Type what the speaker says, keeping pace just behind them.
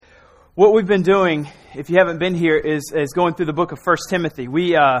What we've been doing, if you haven't been here, is going through the book of 1 Timothy.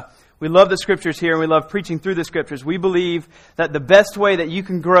 We love the Scriptures here, and we love preaching through the Scriptures. We believe that the best way that you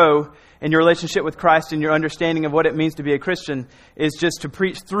can grow in your relationship with Christ and your understanding of what it means to be a Christian is just to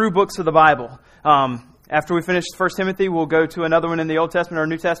preach through books of the Bible. After we finish 1 Timothy, we'll go to another one in the Old Testament or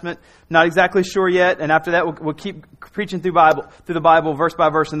New Testament. Not exactly sure yet. And after that, we'll keep preaching through the Bible verse by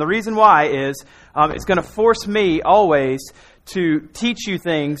verse. And the reason why is it's going to force me always to teach you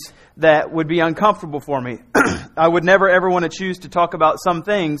things that would be uncomfortable for me. I would never ever want to choose to talk about some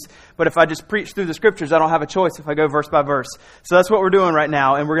things, but if I just preach through the Scriptures, I don't have a choice if I go verse by verse. So that's what we're doing right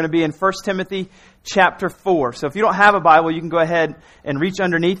now, and we're going to be in 1 Timothy chapter 4. So if you don't have a Bible, you can go ahead and reach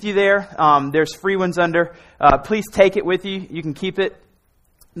underneath you there. There's free ones under. Please take it with you. You can keep it.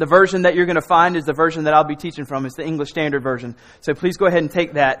 The version that you're going to find is the version that I'll be teaching from. It's the English Standard Version. So please go ahead and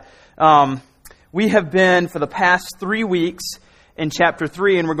take that. We have been, for the past 3 weeks, in chapter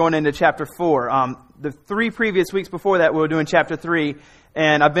 3, and we're going into chapter 4. The 3 previous weeks before that, we were doing chapter 3,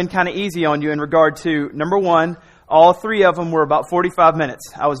 and I've been kind of easy on you in regard to, number 1, all 3 of them were about 45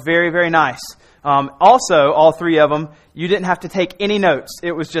 minutes. I was very, very nice. Also, all 3 of them, you didn't have to take any notes.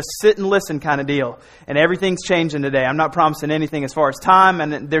 It was just sit and listen kind of deal. And everything's changing today. I'm not promising anything as far as time,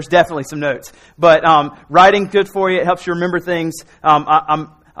 and there's definitely some notes. But writing's good for you. It helps you remember things.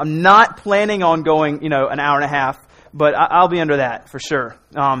 I'm not planning on going, an hour and a half, but I'll be under that for sure.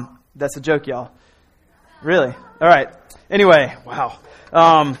 That's a joke, y'all. Really? All right. Anyway, wow.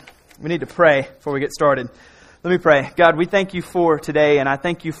 We need to pray before we get started. Let me pray. God, we thank you for today, and I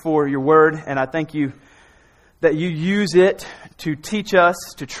thank you for your word, and I thank you that you use it to teach us,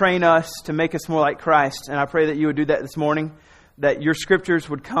 to train us, to make us more like Christ. And I pray that you would do that this morning, that your Scriptures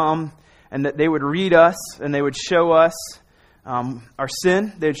would come, and that they would read us, and they would show us our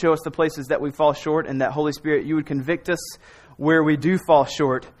sin. They would show us the places that we fall short, and that, Holy Spirit, you would convict us where we do fall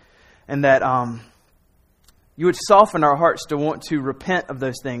short, and that you would soften our hearts to want to repent of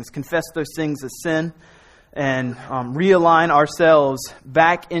those things, confess those things as sin, and realign ourselves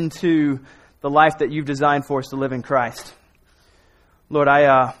back into the life that you've designed for us to live in Christ. Lord,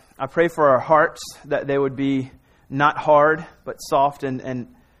 I pray for our hearts, that they would be not hard, but soft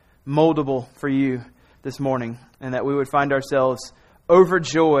and moldable for you this morning, and that we would find ourselves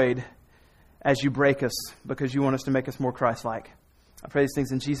overjoyed as you break us, because you want us to make us more Christ-like. I pray these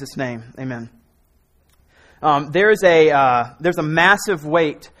things in Jesus' name. Amen. There's a massive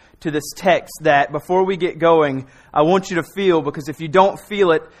weight to this text that before we get going, I want you to feel, because if you don't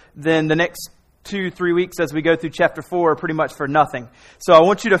feel it, then the next 2-3 weeks as we go through chapter 4 are pretty much for nothing. So I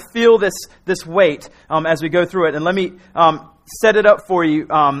want you to feel this weight as we go through it. And let me set it up for you.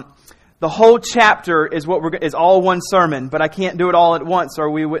 The whole chapter is is all one sermon, but I can't do it all at once, or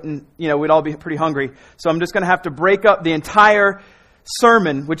we wouldn't, we'd all be pretty hungry. So I'm just going to have to break up the entire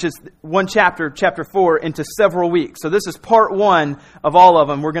sermon, which is one chapter 4, into several weeks. So this is part 1 of all of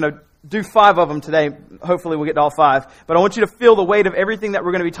them. We're going to do 5 of them today. Hopefully we'll get to all 5. But I want you to feel the weight of everything that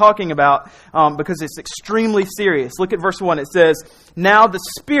we're going to be talking about, because it's extremely serious. Look at verse 1. It says, "Now the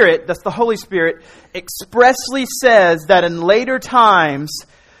Spirit," that's the Holy Spirit, "expressly says that in later times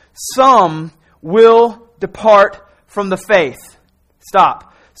some will depart from the faith."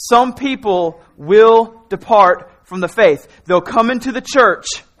 Stop. Some people will depart from the faith. They'll come into the church.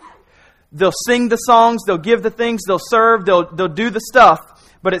 They'll sing the songs. They'll give the things. They'll serve. They'll do the stuff.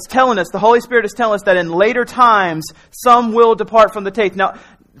 But it's telling us, the Holy Spirit is telling us that in later times, some will depart from the faith. Now,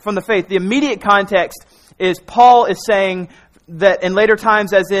 from the faith. The immediate context is Paul is saying that in later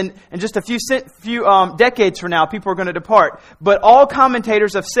times, as in just a few decades from now, people are going to depart. But all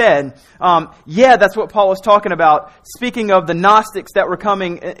commentators have said, that's what Paul was talking about, speaking of the Gnostics that were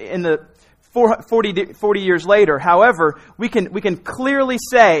coming in the 40 years later. However, we can clearly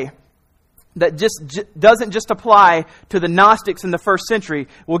say that doesn't just apply to the Gnostics in the first century.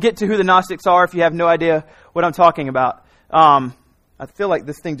 We'll get to who the Gnostics are if you have no idea what I'm talking about. I feel like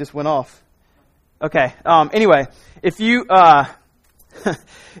this thing just went off. Okay. Anyway, if you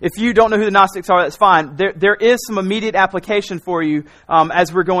if you don't know who the Gnostics are, that's fine. There is some immediate application for you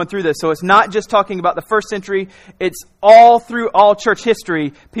as we're going through this. So it's not just talking about the first century. It's all through all church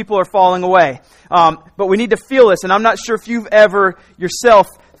history. People are falling away. But we need to feel this. And I'm not sure if you've ever yourself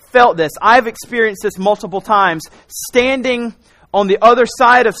felt this. I've experienced this multiple times, standing on the other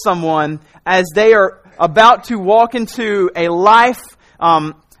side of someone as they are about to walk into a life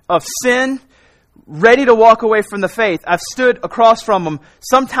of sin, ready to walk away from the faith. I've stood across from them,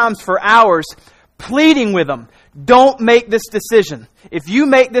 sometimes for hours, pleading with them, don't make this decision. If you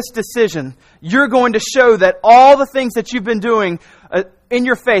make this decision, you're going to show that all the things that you've been doing in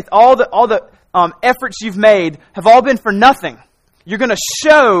your faith, all the efforts you've made have all been for nothing. You're going to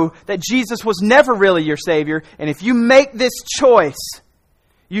show that Jesus was never really your Savior. And if you make this choice,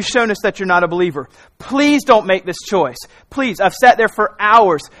 you've shown us that you're not a believer. Please don't make this choice. Please, I've sat there for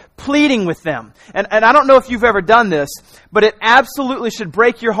hours pleading with them. And I don't know if you've ever done this, but it absolutely should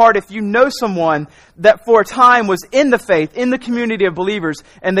break your heart if you know someone that for a time was in the faith, in the community of believers,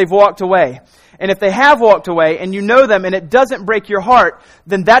 and they've walked away. And if they have walked away and you know them and it doesn't break your heart,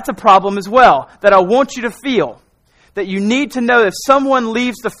 then that's a problem as well, that I want you to feel. That you need to know if someone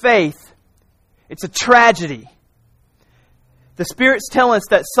leaves the faith, it's a tragedy. The Spirit's telling us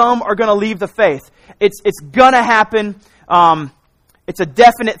that some are going to leave the faith. It's going to happen. It's a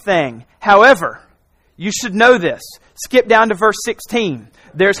definite thing. However, you should know this. Skip down to verse 16.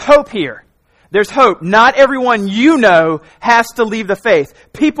 There's hope here. There's hope. Not everyone you know has to leave the faith.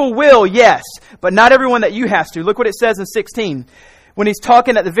 People will, yes, but not everyone that you have to. Look what it says in 16. When he's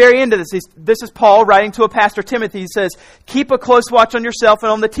talking at the very end of this is Paul writing to a pastor, Timothy. He says, keep a close watch on yourself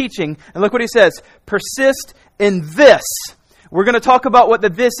and on the teaching. And look what he says. Persist in this. We're going to talk about what the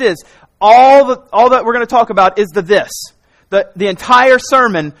this is. All that we're going to talk about is the this. The entire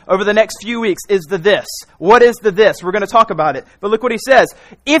sermon over the next few weeks is the this. What is the this? We're going to talk about it. But look what he says.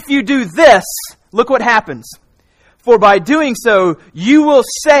 If you do this, look what happens. For by doing so, you will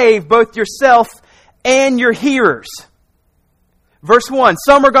save both yourself and your hearers. Verse 1,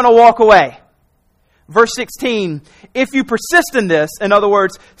 some are going to walk away. Verse 16, if you persist in this, in other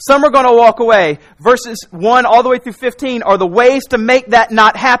words, some are going to walk away. Verses 1 all the way through 15 are the ways to make that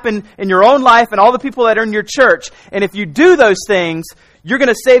not happen in your own life and all the people that are in your church. And if you do those things, you're going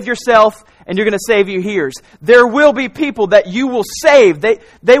to save yourself and you're going to save your hearers. There will be people that you will save.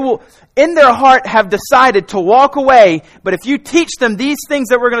 They will, in their heart, have decided to walk away. But if you teach them these things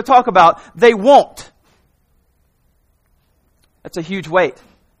that we're going to talk about, they won't. That's a huge weight.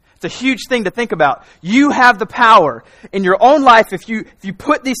 It's a huge thing to think about. You have the power in your own life if you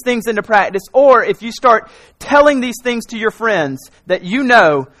put these things into practice, or if you start telling these things to your friends that you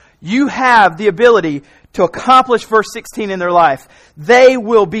know, you have the ability to accomplish verse 16 in their life. They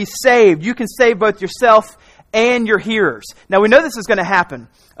will be saved. You can save both yourself and your hearers. Now we know this is going to happen.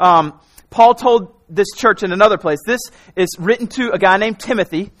 Paul told this church in another place. This is written to a guy named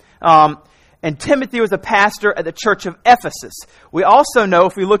Timothy. And Timothy was a pastor at the church of Ephesus. We also know,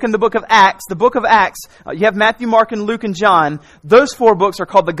 if we look in the book of Acts, you have Matthew, Mark, and Luke, and John. Those 4 books are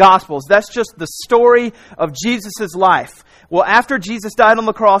called the Gospels. That's just the story of Jesus' life. Well, after Jesus died on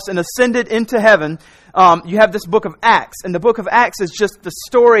the cross and ascended into heaven, you have this book of Acts. And the book of Acts is just the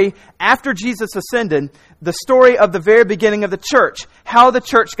story, after Jesus ascended, the story of the very beginning of the church. How the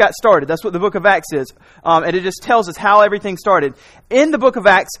church got started. That's what the book of Acts is. And it just tells us how everything started. In the book of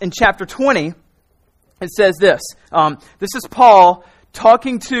Acts, in chapter 20, it says this. This is Paul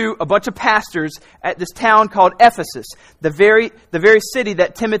talking to a bunch of pastors at this town called Ephesus, the very city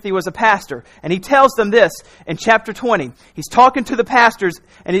that Timothy was a pastor. And he tells them this in chapter 20. He's talking to the pastors,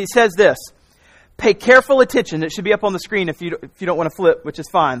 and he says this. Pay careful attention. It should be up on the screen if you don't want to flip, which is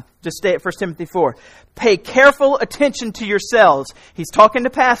fine. Just stay at 1 Timothy 4. Pay careful attention to yourselves. He's talking to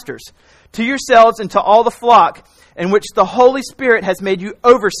pastors. To yourselves and to all the flock in which the Holy Spirit has made you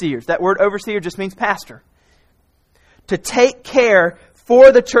overseers. That word overseer just means pastor. To take care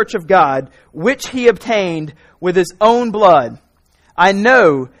for the church of God, which he obtained with his own blood. I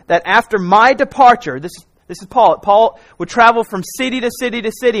know that after my departure, this is Paul. Paul would travel from city to city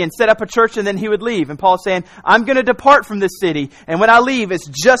to city and set up a church, and then he would leave. And Paul's saying, I'm going to depart from this city. And when I leave, it's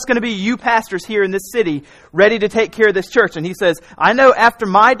just going to be you pastors here in this city ready to take care of this church. And he says, I know after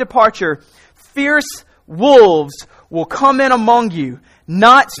my departure, fierce wolves will come in among you,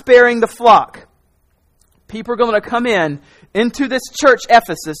 not sparing the flock. People are going to come into this church,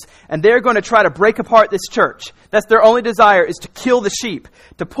 Ephesus, and they're going to try to break apart this church. That's their only desire, is to kill the sheep,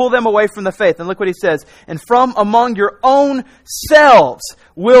 to pull them away from the faith. And look what he says. And from among your own selves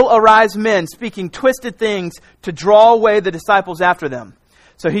will arise men speaking twisted things to draw away the disciples after them.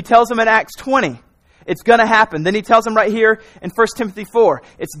 So he tells them in Acts 20, it's going to happen. Then he tells them right here in 1 Timothy 4,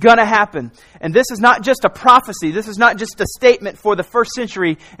 it's going to happen. And this is not just a prophecy. This is not just a statement for the first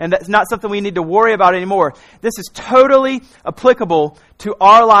century, and that's not something we need to worry about anymore. This is totally applicable to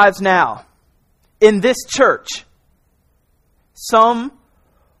our lives now. In this church, some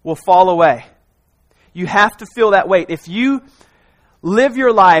will fall away. You have to feel that weight. If you live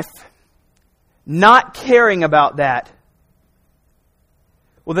your life not caring about that,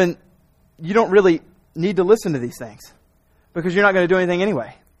 well then you don't really need to listen to these things, because you're not going to do anything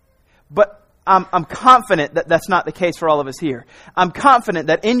anyway. But I'm confident that that's not the case for all of us here. I'm confident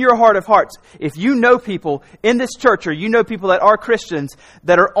that in your heart of hearts, if you know people in this church, or you know people that are Christians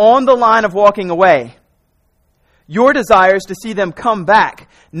that are on the line of walking away, Your desire is to see them come back,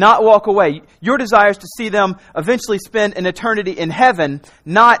 not walk away. Your desire is to see them eventually spend an eternity in heaven,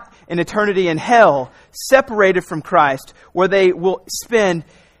 not an eternity in hell, separated from Christ, where they will spend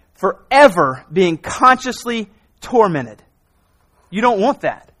forever being consciously tormented. You don't want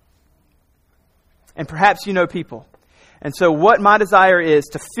that. And perhaps you know people. And so what my desire is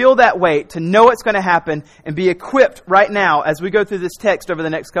to feel that weight, to know what's going to happen, and be equipped right now as we go through this text over the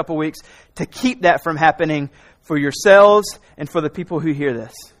next couple of weeks to keep that from happening for yourselves and for the people who hear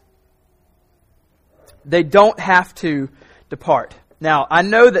this. They don't have to depart. Now, I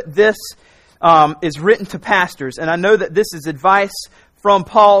know that this is written to pastors, and I know that this is advice from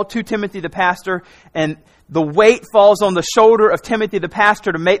Paul to Timothy the pastor, and the weight falls on the shoulder of Timothy the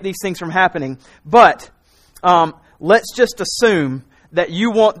pastor to make these things from happening. But let's just assume that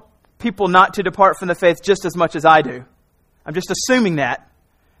you want people not to depart from the faith just as much as I do. I'm just assuming that.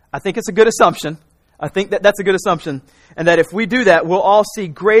 I think it's a good assumption. I think that that's a good assumption. And that if we do that, we'll all see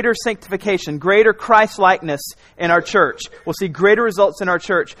greater sanctification, greater Christ-likeness in our church. We'll see greater results in our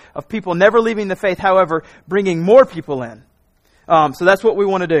church of people never leaving the faith, however, bringing more people in. So that's what we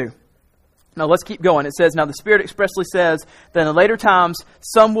want to do. Now let's keep going. It says, now the Spirit expressly says that in the later times,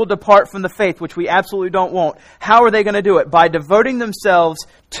 some will depart from the faith, which we absolutely don't want. How are they going to do it? By devoting themselves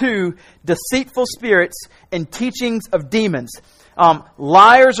to deceitful spirits and teachings of demons.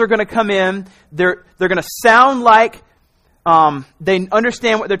 Liars are going to come in. They're going to sound like they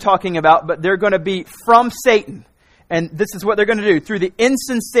understand what they're talking about, but they're going to be from Satan. And this is what they're going to do. Through the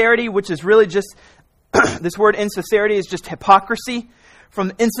insincerity, which is really just, this word insincerity is just hypocrisy. From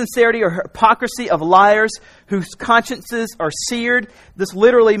the insincerity or hypocrisy of liars whose consciences are seared. This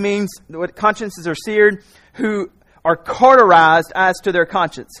literally means what consciences are seared, who are cauterized as to their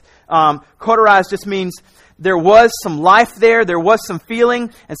conscience. Cauterized just means there was some life there, there was some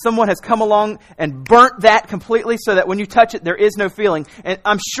feeling, and someone has come along and burnt that completely so that when you touch it, there is no feeling. And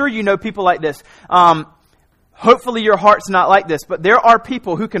I'm sure you know people like this. Hopefully your heart's not like this, but there are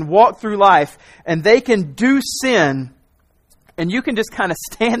people who can walk through life and they can do sin. And you can just kind of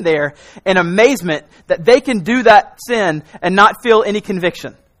stand there in amazement that they can do that sin and not feel any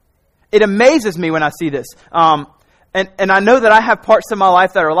conviction. It amazes me when I see this. And I know that I have parts of my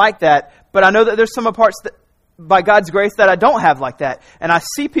life that are like that, but I know that there's some parts that, by God's grace, that I don't have like that. And I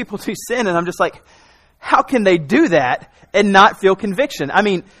see people do sin and I'm just like, how can they do that and not feel conviction? I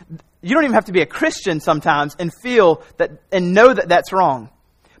mean, you don't even have to be a Christian sometimes and feel that and know that that's wrong.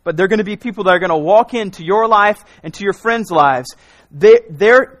 But they're going to be people that are going to walk into your life and to your friends' lives.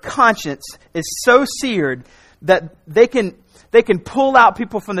 Their conscience is so seared that they can pull out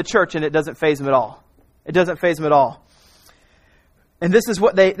people from the church and it doesn't faze them at all. It doesn't faze them at all. And this is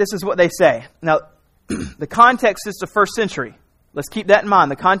what they say. Now, the context is the first century. Let's keep that in mind.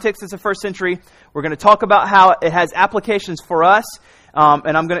 The context is the first century. We're going to talk about how it has applications for us.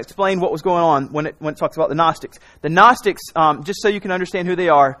 And I'm going to explain what was going on when it talks about the Gnostics. The Gnostics, just so you can understand who they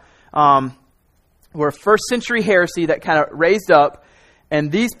are, were a first century heresy that kind of raised up.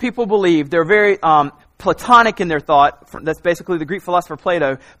 And these people believed, they're very Platonic in their thought. That's basically the Greek philosopher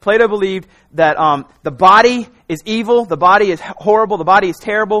Plato. Plato believed that the body is evil, the body is horrible, the body is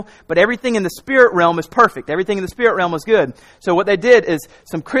terrible, but everything in the spirit realm is perfect. Everything in the spirit realm is good. So what they did is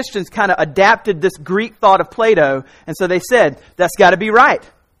some Christians kind of adapted this Greek thought of Plato, and so they said, that's got to be right.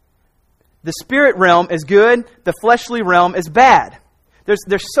 The spirit realm is good, the fleshly realm is bad.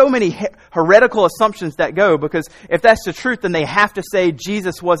 There's so many heretical assumptions that go, because if that's the truth, then they have to say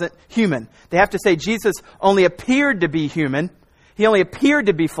Jesus wasn't human. They have to say Jesus only appeared to be human. He only appeared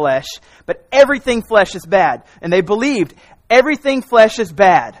to be flesh, but everything flesh is bad. And they believed everything flesh is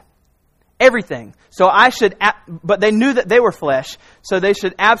bad. Everything. But they knew that they were flesh, so they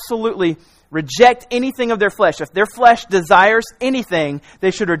should absolutely reject anything of their flesh. If their flesh desires anything,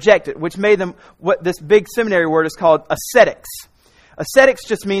 they should reject it, which made them what this big seminary word is called ascetics. Ascetics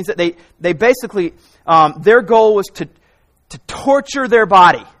just means that they basically, their goal was to torture their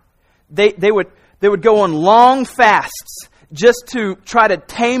body. They would go on long fasts just to try to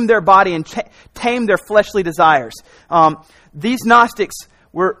tame their body and tame their fleshly desires. These Gnostics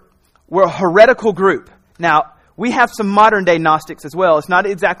were a heretical group. Now, we have some modern day Gnostics as well. It's not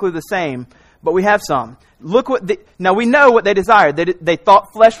exactly the same, but we have some. Now we know what they desired. They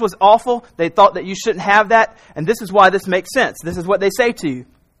thought flesh was awful. They thought that you shouldn't have that. And this is why this makes sense. This is what they say to you.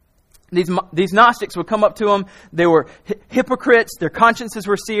 These Gnostics would come up to them. They were hypocrites. Their consciences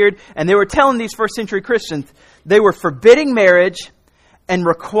were seared. And they were telling these first century Christians they were forbidding marriage and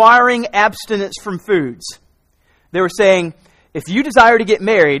requiring abstinence from foods. They were saying, if you desire to get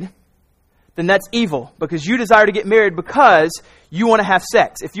married, then that's evil, because you desire to get married because you want to have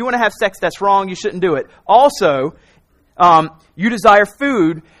sex. If you want to have sex, that's wrong. You shouldn't do it. Also, you desire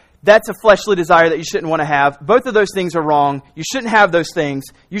food. That's a fleshly desire that you shouldn't want to have. Both of those things are wrong. You shouldn't have those things.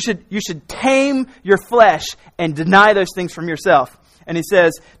 You should tame your flesh and deny those things from yourself. And he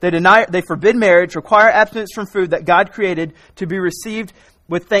says, they forbid marriage, require abstinence from food that God created to be received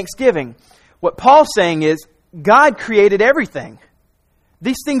with thanksgiving. What Paul's saying is, God created everything.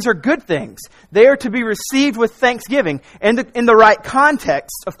 These things are good things. They are to be received with thanksgiving. And in the right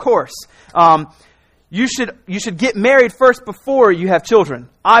context, of course. You should get married first before you have children,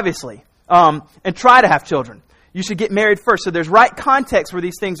 obviously. And try to have children. You should get married first. So there's right context where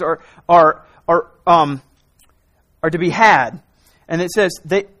these things are to be had. And it says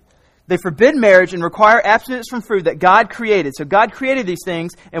they forbid marriage and require abstinence from food that God created. So God created these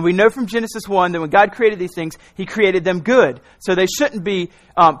things, and we know from Genesis 1 that when God created these things, He created them good. So they shouldn't be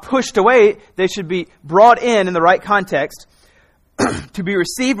pushed away. They should be brought in the right context to be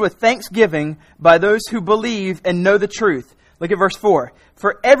received with thanksgiving by those who believe and know the truth. Look at verse 4.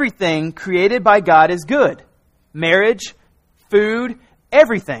 For everything created by God is good. Marriage, food,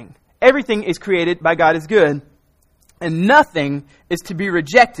 everything. Everything is created by God is good. And nothing is to be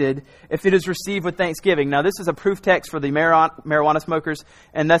rejected if it is received with thanksgiving. Now, this is a proof text for the marijuana smokers,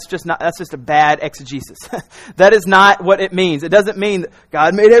 and that's just a bad exegesis. That is not what it means. It doesn't mean that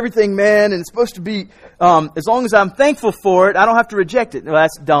God made everything, man, and it's supposed to be, as long as I'm thankful for it, I don't have to reject it. No,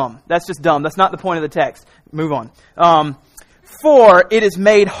 that's dumb. That's just dumb. That's not the point of the text. Move on. For it is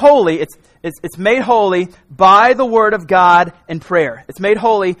made holy. It's made holy by the Word of God and prayer. It's made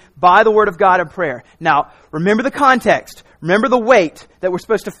holy by the Word of God and prayer. Now, remember the context. Remember the weight that we're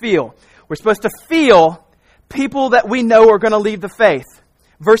supposed to feel. We're supposed to feel people that we know are going to leave the faith.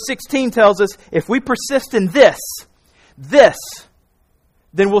 Verse 16 tells us, if we persist in this,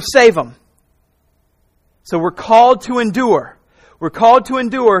 then we'll save them. So we're called to endure. We're called to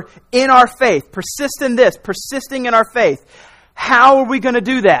endure in our faith. Persist in this, persisting in our faith. How are we going to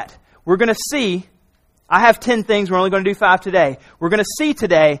do that? We're going to see, I have 10 things, we're only going to do 5 today. We're going to see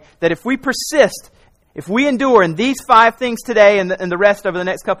today that if we persist, if we endure in these 5 things today and the rest over the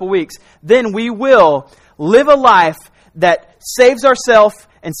next couple weeks, then we will live a life that saves ourselves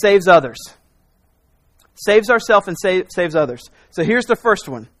and saves others. Saves ourselves and saves others. So here's the first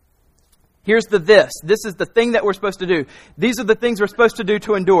one. Here's this. This is the thing that we're supposed to do. These are the things we're supposed to do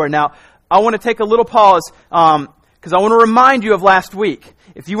to endure. Now, I want to take a little pause because I want to remind you of last week.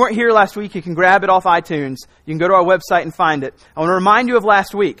 If you weren't here last week, you can grab it off iTunes. You can go to our website and find it. I want to remind you of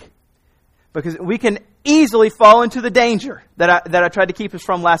last week because we can easily fall into the danger that I tried to keep us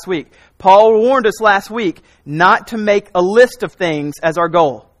from last week. Paul warned us last week not to make a list of things as our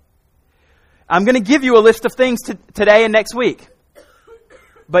goal. I'm going to give you a list of things today and next week.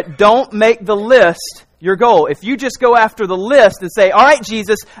 But don't make the list your goal. If you just go after the list and say, all right,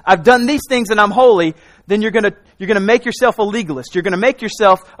 Jesus, I've done these things and I'm holy, then you're going to make yourself a legalist. You're going to make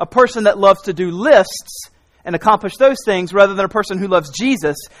yourself a person that loves to do lists and accomplish those things rather than a person who loves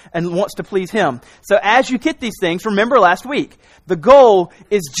Jesus and wants to please Him. So as you get these things, remember last week, the goal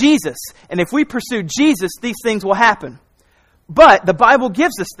is Jesus. And if we pursue Jesus, these things will happen. But the Bible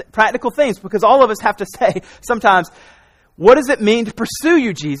gives us practical things because all of us have to say sometimes, what does it mean to pursue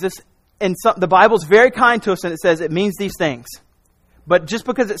you, Jesus? And the Bible's very kind to us and it says it means these things. But just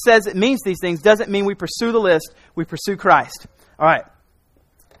because it says it means these things doesn't mean we pursue the list. We pursue Christ. All right.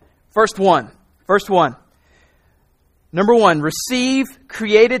 First one. Number 1, receive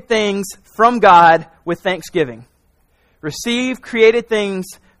created things from God with thanksgiving. Receive created things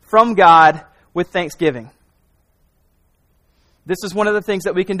from God with thanksgiving. This is one of the things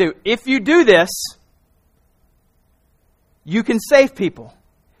that we can do. If you do this, you can save people.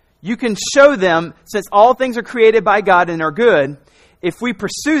 You can show them, since all things are created by God and are good, if we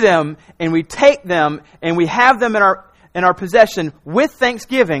pursue them and we take them and we have them in our possession with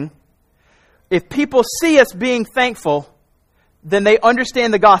thanksgiving, if people see us being thankful, then they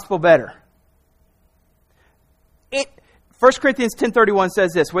understand the gospel better. 1 Corinthians 10:31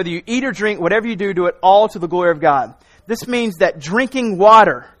 says this, whether you eat or drink, whatever you do it all to the glory of God. This means that drinking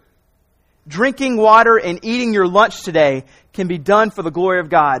water and eating your lunch today can be done for the glory of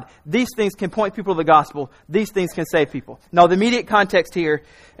God. These things can point people to the gospel. These things can save people. Now, the immediate context here,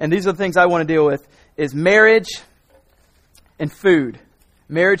 and these are the things I want to deal with, is marriage and food.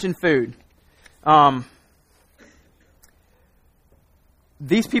 Marriage and food.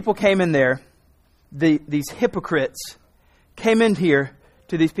 These people came in there, these hypocrites came in here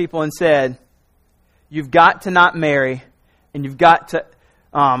to these people and said, you've got to not marry, and you've got to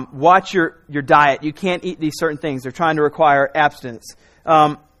watch your diet. You can't eat these certain things. They're trying to require abstinence.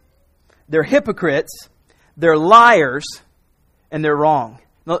 they're hypocrites, they're liars, and they're wrong.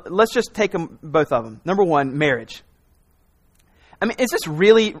 Now, let's just take them, both of them. Number one, marriage. I mean, is this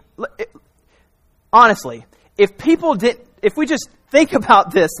really, honestly, if we just think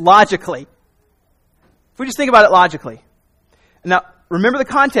about this logically, Now, remember the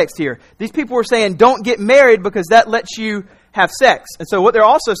context here. These people were saying, don't get married because that lets you have sex. And so what they're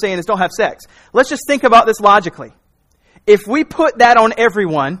also saying is don't have sex. Let's just think about this logically. If we put that on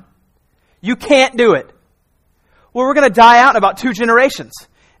everyone, you can't do it. Well, we're going to die out in about 2 generations.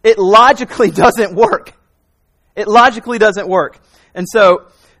 It logically doesn't work. And so,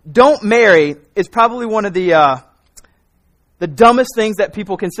 don't marry is probably one of the dumbest things that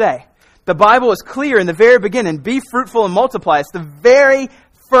people can say. The Bible is clear in the very beginning, be fruitful and multiply. It's the very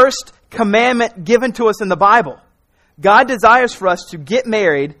first commandment given to us in the Bible. God desires for us to get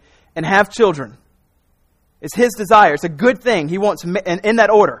married and have children. It's His desire. It's a good thing. He wants, in that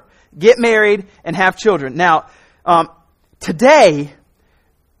order, get married and have children. Now, today,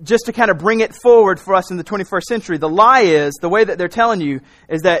 just to kind of bring it forward for us in the 21st century, the lie is, the way that they're telling you,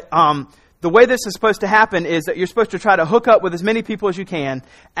 is that the way this is supposed to happen is that you're supposed to try to hook up with as many people as you can.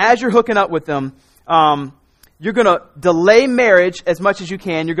 As you're hooking up with them, you're going to delay marriage as much as you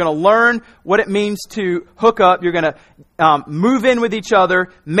can. You're going to learn what it means to hook up. You're going to move in with each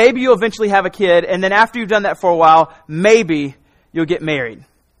other. Maybe you'll eventually have a kid. And then after you've done that for a while, maybe you'll get married,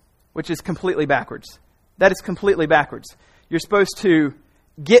 which is completely backwards. That is completely backwards. You're supposed to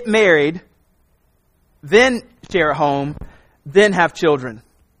get married, then share a home, then have children.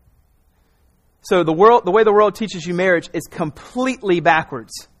 So the way the world teaches you marriage is completely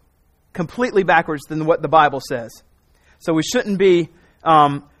backwards than what the Bible says. So we shouldn't be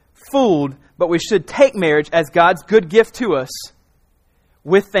fooled, but we should take marriage as God's good gift to us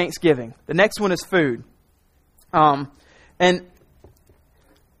with thanksgiving. The next one is food. And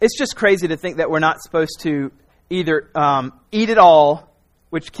it's just crazy to think that we're not supposed to either eat it all,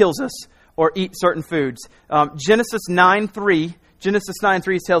 which kills us, or eat certain foods. Genesis 9:3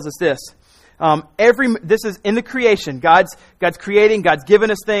 tells us this. This is in the creation. God's creating. God's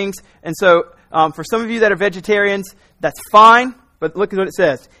given us things. And so, for some of you that are vegetarians, that's fine. But look at what it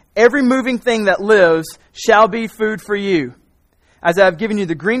says. Every moving thing that lives shall be food for you. As I have given you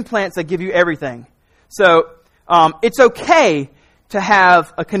the green plants, I give you everything. So, it's okay to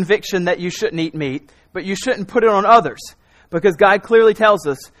have a conviction that you shouldn't eat meat, but you shouldn't put it on others. Because God clearly tells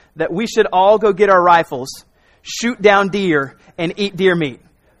us that we should all go get our rifles, shoot down deer, and eat deer meat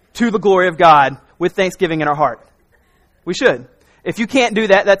to the glory of God with thanksgiving in our heart. We should. If you can't do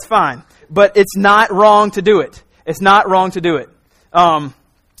that, that's fine. But it's not wrong to do it.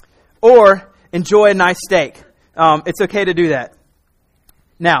 Or enjoy a nice steak. It's okay to do that.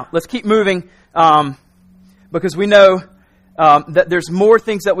 Now, let's keep moving because we know that there's more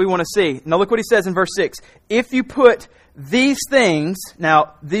things that we want to see. Now, look what he says in verse 6. If you put these things,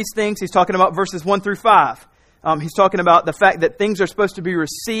 he's talking about verses 1 through 5. He's talking about the fact that things are supposed to be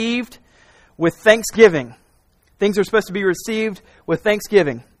received with thanksgiving. Things are supposed to be received with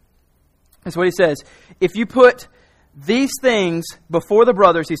thanksgiving. That's what he says. If you put these things before the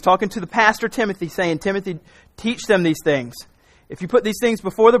brothers, he's talking to the pastor Timothy, saying, Timothy, teach them these things. If you put these things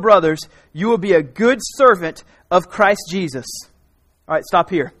before the brothers, you will be a good servant of Christ Jesus. All right, stop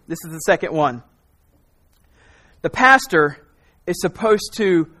here. This is the second one. The pastor is supposed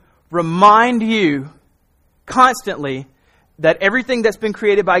to remind you constantly that everything that's been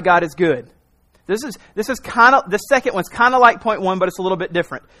created by God is good. This is kind of, the second one's kind of like point one, but it's a little bit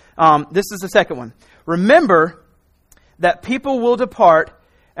different. This is the second one. Remember that people will depart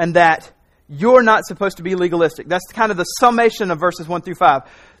and that you're not supposed to be legalistic. That's kind of the summation of verses 1 through 5.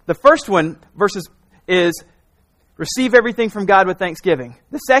 The first one, is receive everything from God with thanksgiving.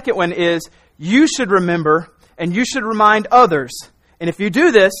 The second one is you should remember and you should remind others. And if you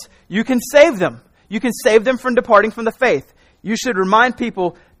do this, you can save them. You can save them from departing from the faith. You should remind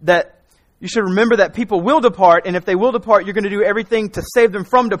people that you should remember that people will depart, and if they will depart, you're going to do everything to save them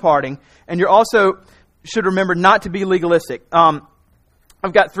from departing. And you also should remember not to be legalistic. I've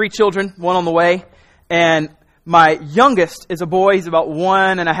got 3 children, 1 on the way, and my youngest is a boy. He's about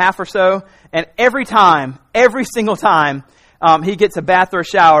 1.5 or so, and every single time he gets a bath or a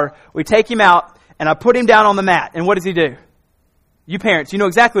shower, we take him out, and I put him down on the mat, and what does he do? You parents, you know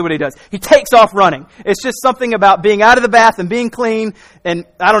exactly what he does. He takes off running. It's just something about being out of the bath and being clean, and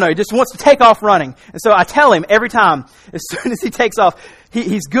I don't know, he just wants to take off running. And so I tell him every time, as soon as he takes off,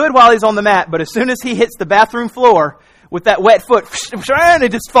 he's good while he's on the mat, but as soon as he hits the bathroom floor with that wet foot, and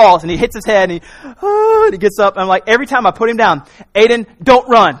it just falls, and he hits his head, and he gets up, and I'm like, every time I put him down, Aiden, don't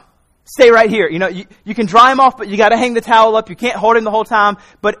run. Stay right here. You know, you can dry him off, but you got to hang the towel up. You can't hold him the whole time.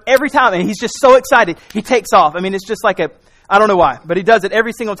 But every time, and he's just so excited, he takes off. I mean, it's just like I don't know why, but he does it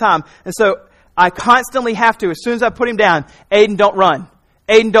every single time. And so I constantly have to, as soon as I put him down, Aiden, don't run.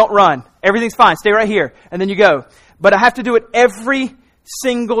 Aiden, don't run. Everything's fine. Stay right here. And then you go. But I have to do it every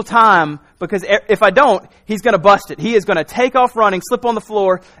single time, because if I don't, he's going to bust it. He is going to take off running, slip on the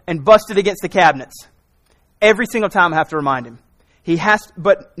floor, and bust it against the cabinets. Every single time I have to remind him.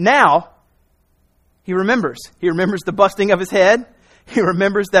 But now, he remembers. He remembers the busting of his head. He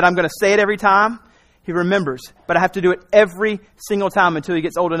remembers that I'm going to say it every time. He remembers. But I have to do it every single time until he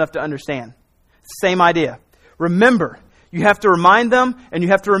gets old enough to understand. Same idea. Remember. You have to remind them, and you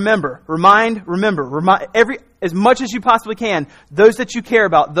have to remember. Remember. As much as you possibly can. Those that you care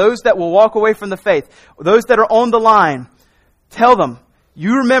about. Those that will walk away from the faith. Those that are on the line. Tell them.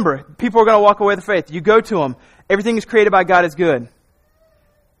 You remember. People are going to walk away with the faith. You go to them. Everything is created by God is good.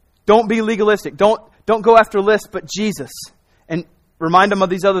 Don't be legalistic. Don't go after lists, but Jesus. And remind them of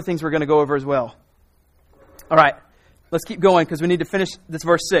these other things we're going to go over as well. All right. Let's keep going because we need to finish this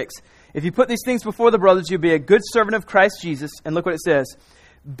verse 6. If you put these things before the brothers, you'll be a good servant of Christ Jesus. And look what it says.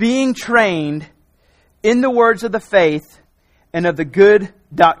 Being trained in the words of the faith and of the good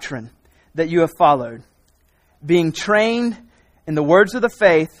doctrine that you have followed. Being trained in the words of the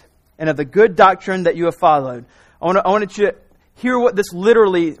faith and of the good doctrine that you have followed. I want you to hear what this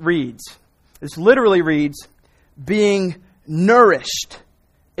literally reads. This literally reads, being nourished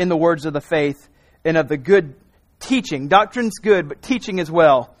in the words of the faith and of the good teaching. Doctrine's good, but teaching as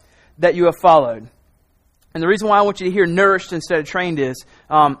well, that you have followed. And the reason why I want you to hear nourished instead of trained is,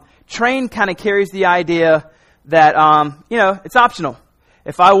 trained kind of carries the idea that, it's optional.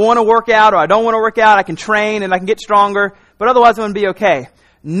 If I want to work out or I don't want to work out, I can train and I can get stronger, but otherwise I'm going to be okay.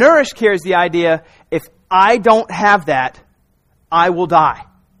 Nourished carries the idea, if I don't have that, I will die.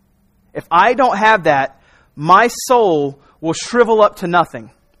 If I don't have that, my soul will shrivel up to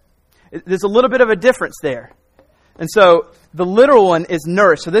nothing. There's a little bit of a difference there. And so the literal one is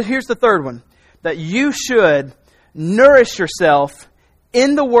nourished. So here's the third one. That you should nourish yourself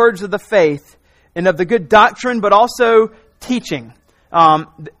in the words of the faith and of the good doctrine, but also teaching.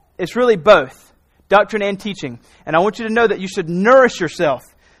 It's really both, doctrine and teaching. And I want you to know that you should nourish yourself.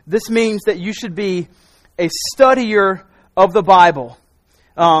 This means that you should be a studier of the Bible.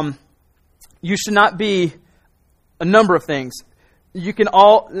 You should not be a number of things. You can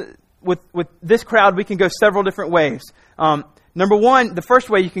with this crowd, we can go several different ways. Number one, the first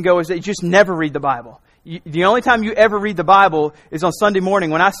way you can go is that you just never read the Bible. The only time you ever read the Bible is on Sunday morning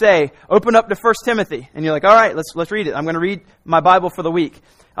when I say, open up to 1 Timothy. And you're like, all right, let's read it. I'm going to read my Bible for the week.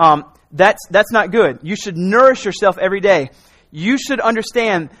 That's not good. You should nourish yourself every day. You should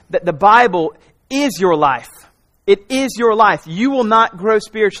understand that the Bible is your life. It is your life. You will not grow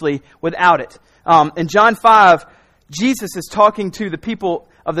spiritually without it. In John 5, Jesus is talking to the people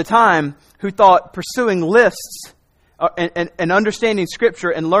of the time who thought pursuing lists and understanding Scripture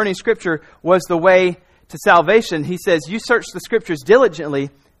and learning Scripture was the way to salvation. He says, you search the Scriptures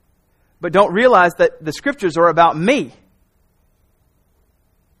diligently, but don't realize that the Scriptures are about me.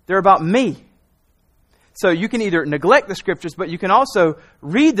 They're about me. So you can either neglect the Scriptures, but you can also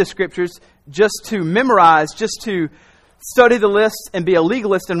read the Scriptures just to memorize, just to study the lists and be a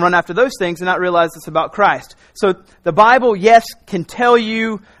legalist and run after those things and not realize it's about Christ. So the Bible, yes, can tell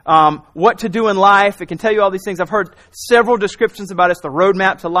you what to do in life. It can tell you all these things. I've heard several descriptions about it. It's the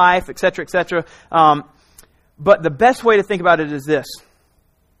roadmap to life, etc., etc. But the best way to think about it is this.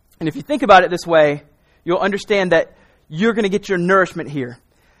 And if you think about it this way, you'll understand that you're going to get your nourishment here.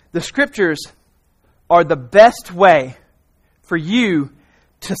 The Scriptures are the best way for you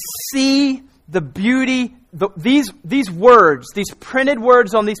to see the beauty. These words, these printed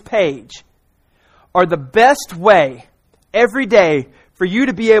words on this page, are the best way every day for you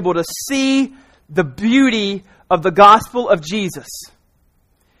to be able to see the beauty of the gospel of Jesus.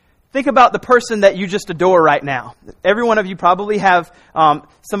 Think about the person that you just adore right now. Every one of you probably have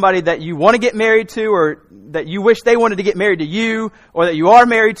somebody that you want to get married to, or that you wish they wanted to get married to you, or that you are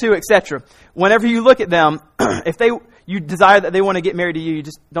married to, etc. Whenever you look at them, if you desire that they want to get married to you, you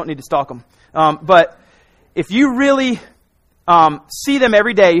just don't need to stalk them. But if you really see them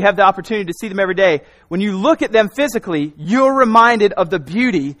every day, you have the opportunity to see them every day, when you look at them physically, you're reminded of the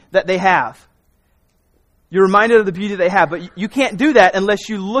beauty that they have. You're reminded of the beauty they have, but you can't do that unless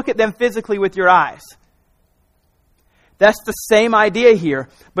you look at them physically with your eyes. That's the same idea here,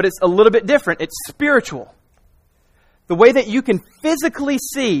 but it's a little bit different. It's spiritual. The way that you can physically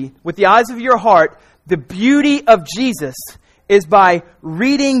see with the eyes of your heart the beauty of Jesus is by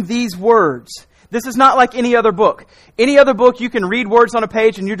reading these words. This is not like any other book. Any other book, you can read words on a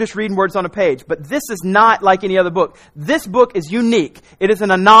page and you're just reading words on a page. But this is not like any other book. This book is unique. It is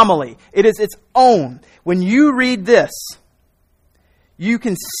an anomaly. It is its own. When you read this, you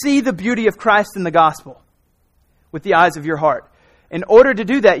can see the beauty of Christ in the gospel with the eyes of your heart. In order to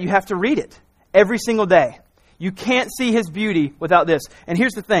do that, you have to read it every single day. You can't see His beauty without this. And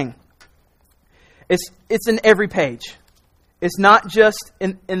here's the thing. It's in every page. It's not just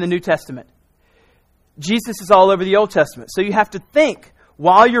in the New Testament. Jesus is all over the Old Testament. So you have to think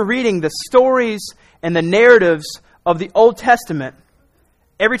while you're reading the stories and the narratives of the Old Testament.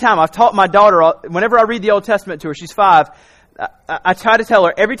 Every time I've taught my daughter, whenever I read the Old Testament to her, she's 5, I try to tell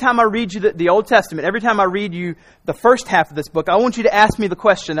her, every time I read you the Old Testament, every time I read you the first half of this book, I want you to ask me the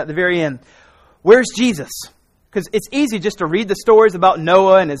question at the very end, where's Jesus? Because it's easy just to read the stories about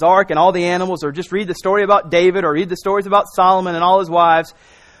Noah and his ark and all the animals, or just read the story about David, or read the stories about Solomon and all his wives.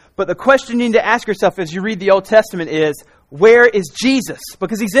 But the question you need to ask yourself as you read the Old Testament is, where is Jesus?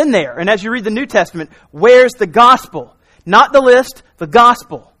 Because He's in there. And as you read the New Testament, where's the gospel? Not the list, the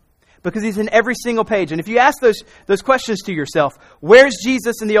gospel. Because He's in every single page. And if you ask those questions to yourself, where's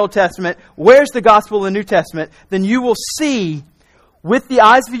Jesus in the Old Testament? Where's the gospel in the New Testament? Then you will see, with the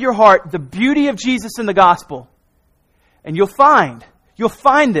eyes of your heart, the beauty of Jesus in the gospel. And you'll find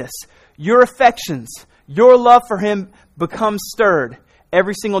this. Your affections, your love for Him becomes stirred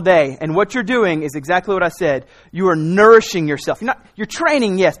every single day. And what you're doing is exactly what I said. You are nourishing yourself. You're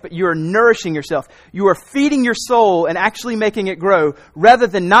training, yes, but you are nourishing yourself. You are feeding your soul and actually making it grow, rather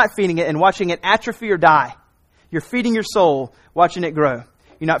than not feeding it and watching it atrophy or die. You're feeding your soul, watching it grow.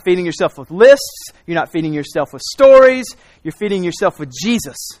 You're not feeding yourself with lists. You're not feeding yourself with stories. You're feeding yourself with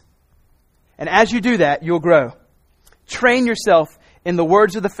Jesus. And as you do that, you'll grow. Train yourself in the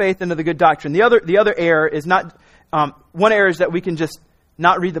words of the faith and of the good doctrine. The other error is not, one error is that we can just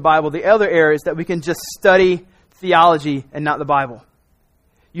not read the Bible. The other error is that we can just study theology and not the Bible.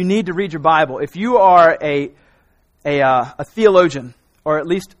 You need to read your Bible. If you are a theologian, or at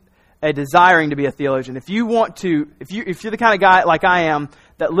least a desiring to be a theologian, if you're the kind of guy like I am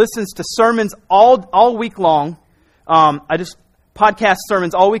that listens to sermons all week long, I just podcast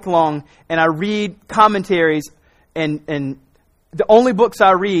sermons all week long, and I read commentaries, and the only books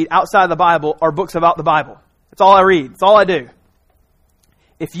I read outside of the Bible are books about the Bible. That's all I read. That's all I do.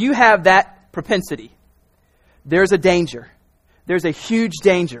 If you have that propensity, there's a danger. There's a huge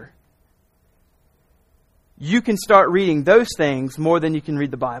danger. You can start reading those things more than you can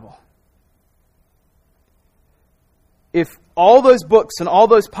read the Bible. If all those books and all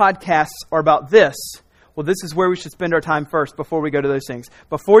those podcasts are about this, well, this is where we should spend our time first before we go to those things.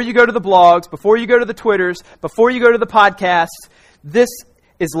 Before you go to the blogs, before you go to the Twitters, before you go to the podcasts, this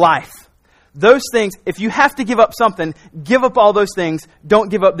is life. Those things, if you have to give up something, give up all those things. Don't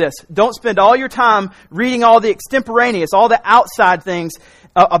give up this. Don't spend all your time reading all the extemporaneous, all the outside things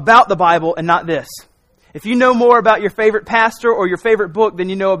about the Bible, and not this. If you know more about your favorite pastor or your favorite book than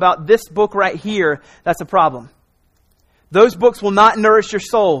you know about this book right here, that's a problem. Those books will not nourish your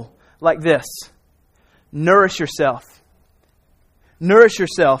soul like this. Nourish yourself. Nourish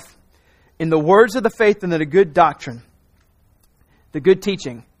yourself in the words of the faith and the good doctrine, the good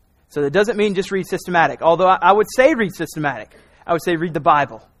teaching. So that doesn't mean just read systematic. Although I would say read systematic. I would say read the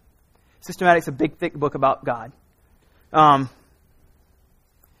Bible. Systematic's a big, thick book about God.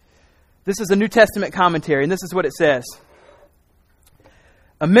 This is a New Testament commentary, and this is what it says.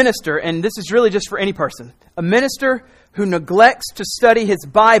 A minister, and this is really just for any person, a minister who neglects to study his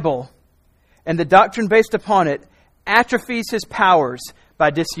Bible and the doctrine based upon it atrophies his powers by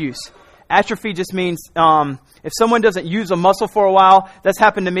disuse. Atrophy just means if someone doesn't use a muscle for a while. That's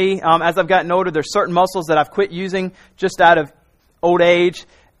happened to me. As I've gotten older, there's certain muscles that I've quit using just out of old age.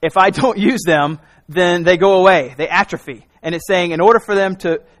 If I don't use them, then they go away. They atrophy. And it's saying in order for them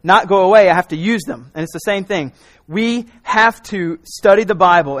to not go away, I have to use them. And it's the same thing. We have to study the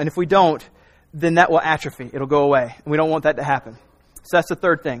Bible. And if we don't, then that will atrophy. It'll go away. And we don't want that to happen. So that's the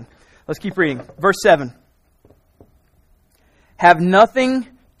third thing. Let's keep reading. Verse 7. Have nothing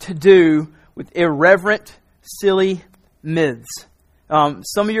to do with irreverent, silly myths.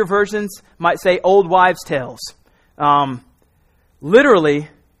 Some of your versions might say old wives' tales. Literally,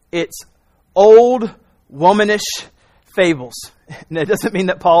 it's old, womanish fables. And it doesn't mean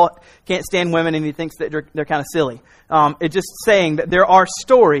that Paul can't stand women and he thinks that they're kind of silly. It's just saying that there are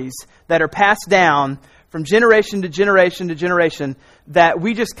stories that are passed down from generation to generation to generation that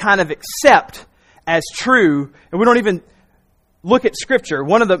we just kind of accept as true, and we don't even look at Scripture,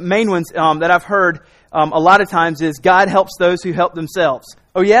 one of the main ones that I've heard a lot of times is God helps those who help themselves.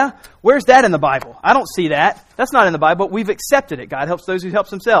 Oh yeah? Where's that in the Bible? I don't see that. That's not in the Bible, but we've accepted it. God helps those who help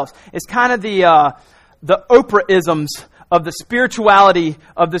themselves. It's kind of the Oprah-isms of the spirituality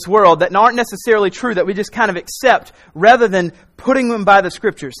of this world that aren't necessarily true, that we just kind of accept rather than putting them by the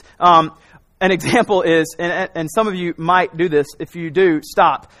Scriptures. An example is, and some of you might do this, if you do,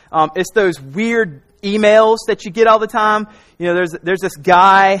 stop. It's those weird emails that you get all the time. You know, there's this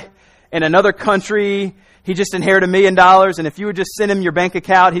guy in another country. He just inherited $1 million, and if you would just send him your bank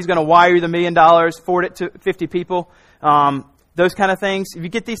account, he's going to wire you the $1 million, forward it to 50 people. Those kind of things. If you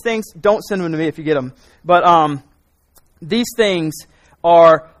get these things, don't send them to me if you get them. But these things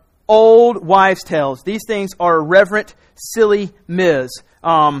are old wives' tales. These things are irreverent, silly myths.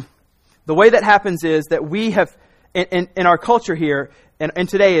 The way that happens is that we have, in our culture here, and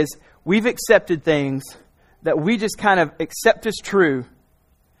today is, we've accepted things that we just kind of accept as true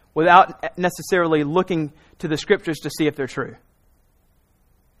without necessarily looking to the Scriptures to see if they're true.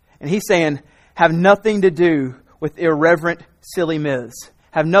 And he's saying, have nothing to do with irreverent, silly myths.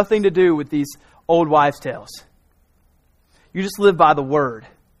 Have nothing to do with these old wives' tales. You just live by the Word.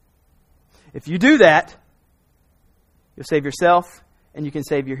 If you do that, you'll save yourself and you can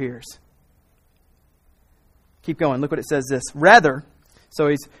save your hearers. Keep going. Look what it says this. Rather, so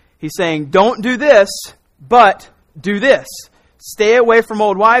he's saying, don't do this, but do this. Stay away from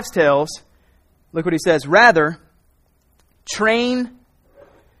old wives' tales. Look what he says. Rather, train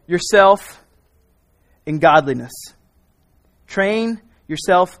yourself in godliness. Train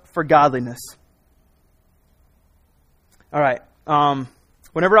yourself for godliness. All right.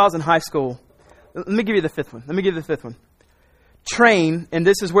 Whenever I was in high school, let me give you the fifth one. Train, and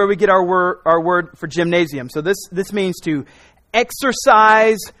this is where we get our word for gymnasium. So this means to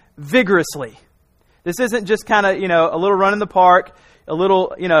exercise vigorously. This isn't just kind of, a little run in the park, a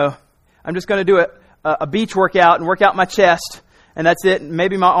little, I'm just going to do a beach workout and work out my chest, and that's it, and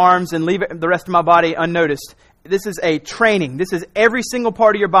maybe my arms, and leave the rest of my body unnoticed. This is a training. This is every single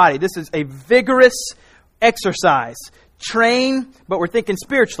part of your body. This is a vigorous exercise. Train, but we're thinking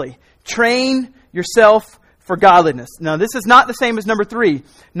spiritually. Train yourself for godliness. Now, this is not the same as number 3.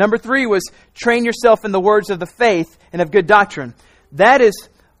 Number 3 was train yourself in the words of the faith and of good doctrine. That is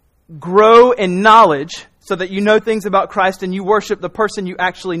grow in knowledge so that you know things about Christ and you worship the person you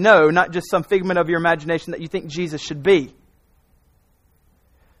actually know, not just some figment of your imagination that you think Jesus should be.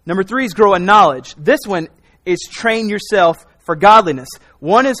 Number 3 is grow in knowledge. This one is train yourself for godliness.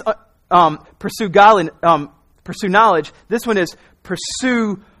 One is pursue knowledge. This one is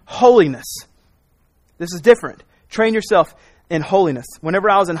pursue holiness. This is different. Train yourself in holiness. Whenever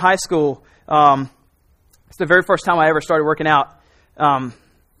I was in high school, it's the very first time I ever started working out.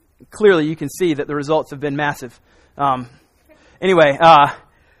 Clearly, you can see that the results have been massive. Anyway,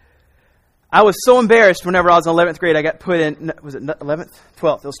 I was so embarrassed whenever I was in 11th grade. I got put in, was it 11th?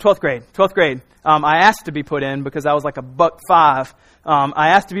 12th. It was 12th grade. 12th grade. I asked to be put in because I was like a $105. I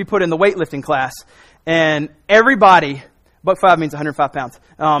asked to be put in the weightlifting class. And everybody, $105 means 105 pounds.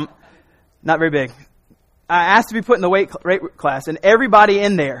 Not very big. I asked to be put in the weight class, and everybody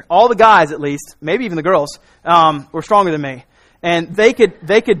in there, all the guys at least, maybe even the girls, were stronger than me. And they could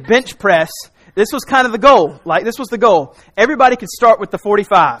bench press. This was kind of the goal. This was the goal. Everybody could start with the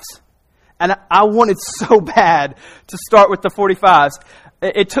 45s. And I wanted so bad to start with the 45s.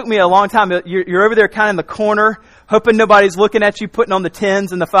 It took me a long time. You're over there kind of in the corner, hoping nobody's looking at you, putting on the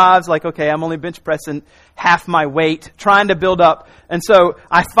 10s and the 5s. Like, okay, I'm only bench pressing half my weight, trying to build up. And so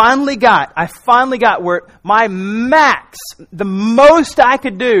I finally got where my max, the most I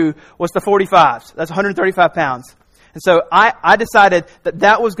could do was the 45s. That's 135 pounds. And so I decided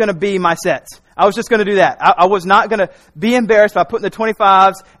that was going to be my sets. I was just going to do that. I was not going to be embarrassed by putting the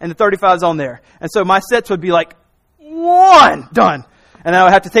 25s and the 35s on there. And so my sets would be like, 1, done. And then I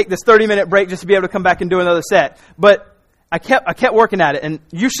would have to take this 30-minute break just to be able to come back and do another set. But I kept working at it. And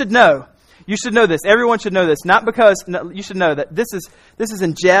you should know this. Everyone should know this. Not because, you should know that this is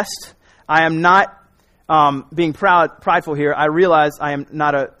in jest. I am not being prideful here. I realize I am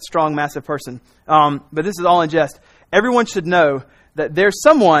not a strong, massive person. But this is all in jest. Everyone should know that there's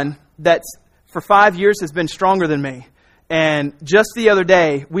someone that's for 5 years has been stronger than me. And just the other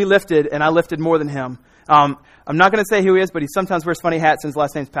day, we lifted, and I lifted more than him. I'm not going to say who he is, but he sometimes wears funny hats, and his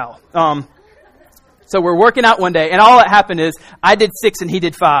last name's Powell. So we're working out one day, and all that happened is I did 6 and he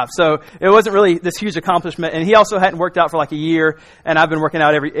did 5. So it wasn't really this huge accomplishment. And he also hadn't worked out for like a year, and I've been working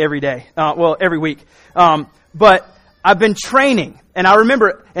out every day. Every week. But I've been training. And I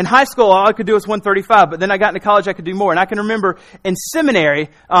remember in high school, all I could do was 135, but then I got into college, I could do more. And I can remember in seminary,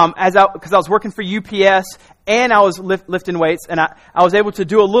 because I was working for UPS and I was lifting weights, and I was able to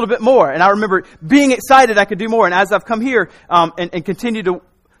do a little bit more. And I remember being excited I could do more. And as I've come here and continue to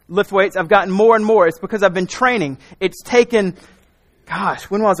lift weights, I've gotten more and more. It's because I've been training. It's taken,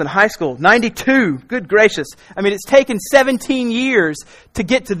 when was I in high school? 92. Good gracious. I mean, it's taken 17 years to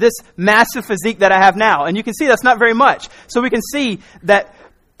get to this massive physique that I have now. And you can see that's not very much. So we can see that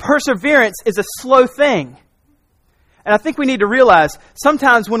perseverance is a slow thing. And I think we need to realize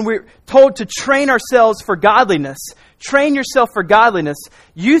sometimes when we're told to train ourselves for godliness, train yourself for godliness,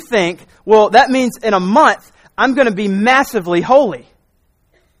 you think, well, that means in a month I'm going to be massively holy.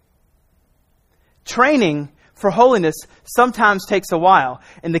 Training for holiness sometimes takes a while.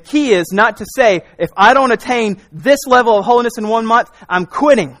 And the key is not to say, if I don't attain this level of holiness in 1 month, I'm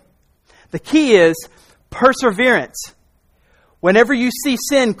quitting. The key is perseverance. Whenever you see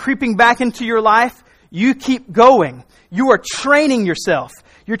sin creeping back into your life, you keep going. You are training yourself.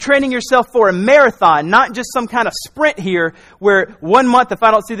 You're training yourself for a marathon, not just some kind of sprint here where 1 month, if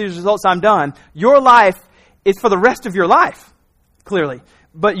I don't see these results, I'm done. Your life is for the rest of your life, clearly.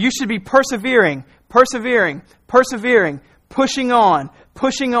 But you should be persevering, pushing on.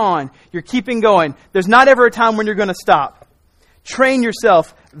 You're keeping going. There's not ever a time when you're going to stop. Train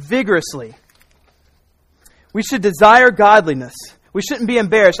yourself vigorously. We should desire godliness. We shouldn't be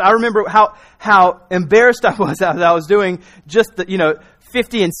embarrassed. I remember how embarrassed I was as I was doing just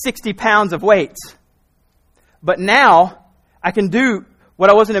 50 and 60 pounds of weights. But now I can do what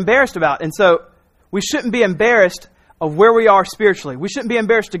I wasn't embarrassed about. And so we shouldn't be embarrassed of where we are spiritually. We shouldn't be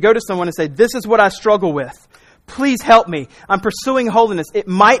embarrassed to go to someone and say, this is what I struggle with. Please help me. I'm pursuing holiness. It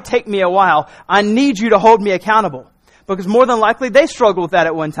might take me a while. I need you to hold me accountable. Because more than likely, they struggled with that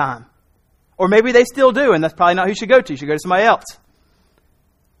at one time. Or maybe they still do, and that's probably not who you should go to. You should go to somebody else.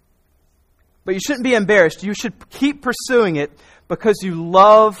 But you shouldn't be embarrassed. You should keep pursuing it because you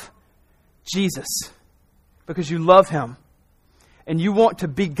love Jesus. Because you love Him. And you want to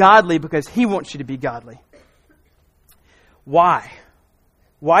be godly because He wants you to be godly. Why?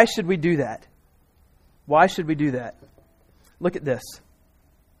 Why should we do that? Why should we do that? Look at this.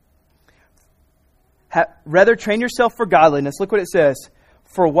 Rather train yourself for godliness. Look what it says.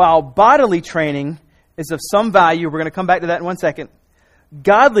 For while bodily training is of some value, we're going to come back to that in 1 second.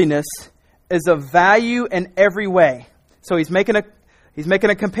 Godliness is of value in every way. So he's making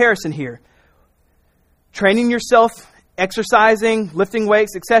a comparison here. Training yourself, exercising, lifting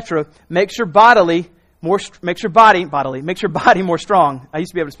weights, etc. makes your body more strong. I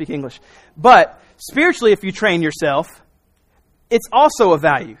used to be able to speak English. But spiritually, if you train yourself, it's also a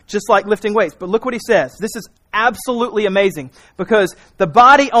value, just like lifting weights. But look what he says. This is absolutely amazing because the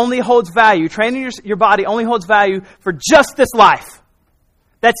body only holds value. Training your body only holds value for just this life.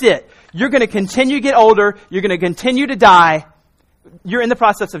 That's it. You're going to continue to get older. You're going to continue to die. You're in the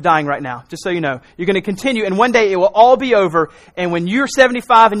process of dying right now, just so you know. You're going to continue, and one day it will all be over. And when you're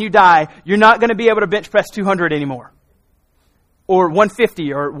 75 and you die, you're not going to be able to bench press 200 anymore. Or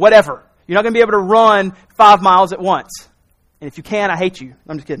 150 or whatever. You're not going to be able to run 5 miles at once. And if you can, I hate you.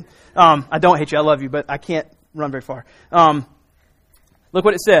 I'm just kidding. I don't hate you. I love you, but I can't run very far. Look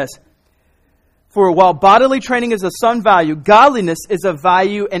what it says. For while bodily training is of some value, godliness is of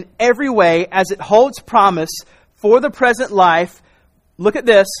value in every way as it holds promise for the present life. Look at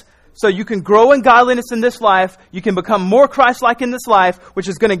this. So you can grow in godliness in this life. You can become more Christ-like in this life, which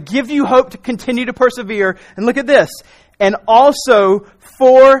is going to give you hope to continue to persevere. And look at this. And also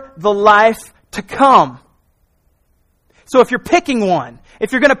for the life to come. So if you're picking one,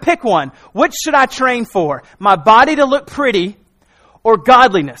 if you're going to pick one, what should I train for? My body to look pretty or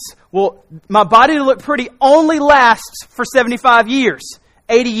godliness? Well, my body to look pretty only lasts for 75 years,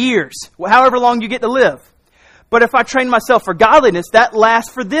 80 years, however long you get to live. But if I train myself for godliness, that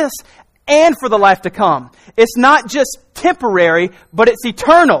lasts for this and for the life to come. It's not just temporary, but it's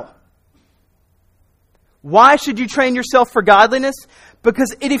eternal. Why should you train yourself for godliness?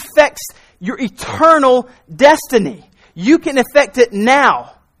 Because it affects your eternal destiny. You can affect it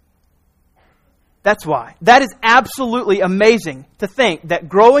now. That's why. That is absolutely amazing to think that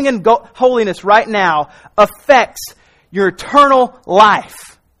growing in holiness right now affects your eternal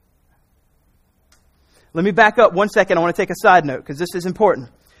life. Let me back up 1 second. I want to take a side note because this is important.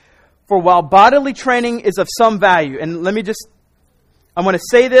 For while bodily training is of some value, and let me just I'm going to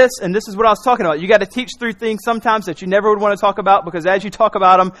say this, and this is what I was talking about. You got to teach through things sometimes that you never would want to talk about, because as you talk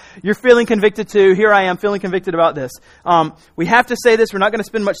about them, you're feeling convicted too. Here I am feeling convicted about this. We have to say this. We're not going to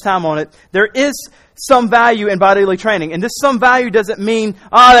spend much time on it. There is some value in bodily training, and this some value doesn't mean,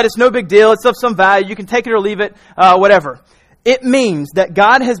 that it's no big deal. It's of some value. You can take it or leave it, whatever. It means that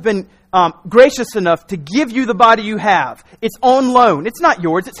God has been gracious enough to give you the body you have. It's on loan. It's not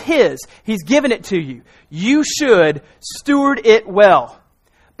yours. It's His. He's given it to you. You should steward it well.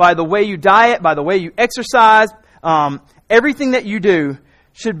 By the way you diet, by the way you exercise, everything that you do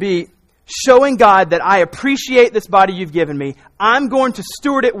should be showing God that I appreciate this body you've given me. I'm going to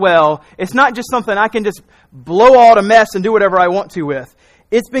steward it well. It's not just something I can just blow all to mess and do whatever I want to with.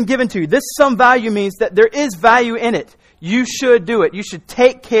 It's been given to you. This some value means that there is value in it. You should do it. You should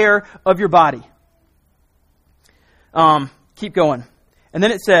take care of your body. Keep going. And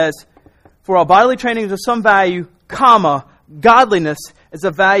then it says, for all bodily training is of some value, godliness is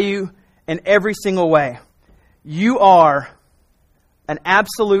of value in every single way. You are an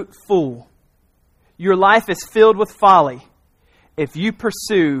absolute fool. Your life is filled with folly if you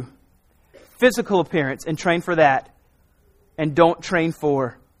pursue physical appearance and train for that, and don't train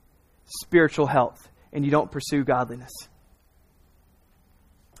for spiritual health, and you don't pursue godliness.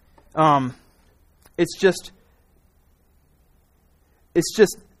 It's just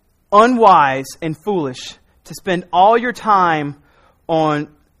unwise and foolish to spend all your time and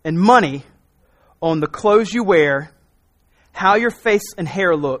money on the clothes you wear, how your face and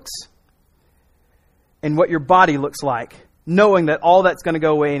hair looks, and what your body looks like, knowing that all that's going to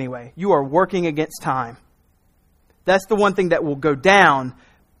go away anyway. You are working against time. That's the one thing that will go down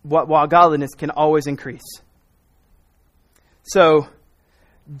while godliness can always increase. So,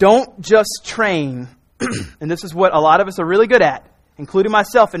 don't just train, and this is what a lot of us are really good at, including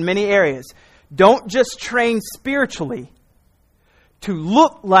myself in many areas. Don't just train spiritually to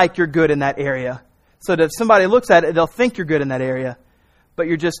look like you're good in that area, so that if somebody looks at it, they'll think you're good in that area, but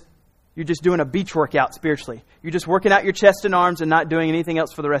you're just doing a beach workout spiritually. You're just working out your chest and arms and not doing anything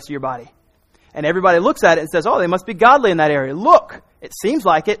else for the rest of your body. And everybody looks at it and says, they must be godly in that area. Look, it seems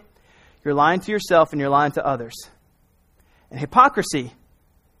like it. You're lying to yourself and you're lying to others. And hypocrisy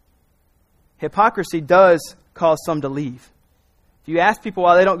does cause some to leave. If you ask people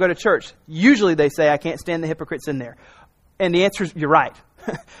why they don't go to church, usually they say, I can't stand the hypocrites in there. And the answer is, you're right.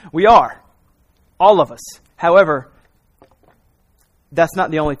 We are. All of us. However, that's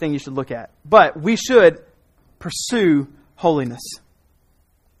not the only thing you should look at. But we should pursue holiness.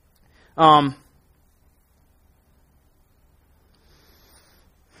 I'm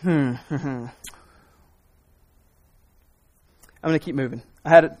going to keep moving.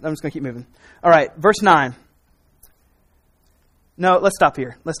 I'm just going to keep moving. All right, verse 9. No, let's stop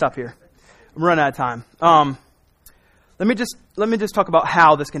here. I'm running out of time. Let me just talk about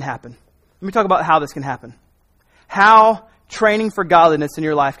how this can happen. How training for godliness in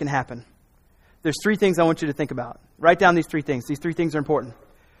your life can happen. There's 3 things I want you to think about. Write down these 3 things. These 3 things are important.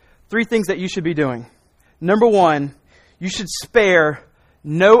 3 things that you should be doing. Number 1, you should spare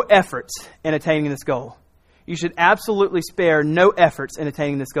no efforts in attaining this goal. You should absolutely spare no efforts in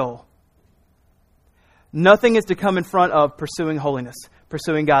attaining this goal. Nothing is to come in front of pursuing holiness,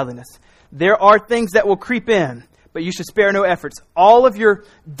 pursuing godliness. There are things that will creep in, but you should spare no efforts. All of your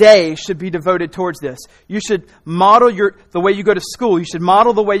day should be devoted towards this. You should model the way you go to school. You should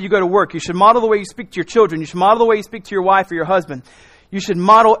model the way you go to work. You should model the way you speak to your children. You should model the way you speak to your wife or your husband. You should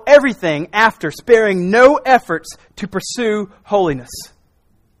model everything after sparing no efforts to pursue holiness.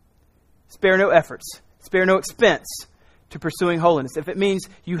 Spare no efforts. Spare no expense to pursuing holiness. If it means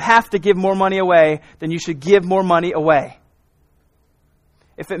you have to give more money away, then you should give more money away.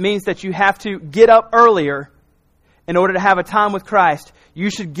 If it means that you have to get up earlier in order to have a time with Christ, you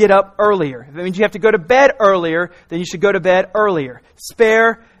should get up earlier. If it means you have to go to bed earlier, then you should go to bed earlier.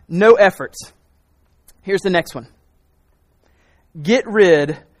 Spare no efforts. Here's the next one. Get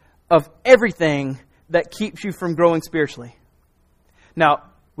rid of everything that keeps you from growing spiritually. Now,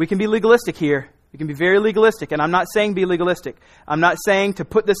 we can be legalistic here. We can be very legalistic, and I'm not saying be legalistic. I'm not saying to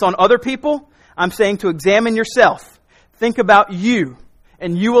put this on other people. I'm saying to examine yourself. Think about you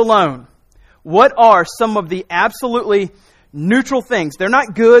and you alone. What are some of the absolutely neutral things? They're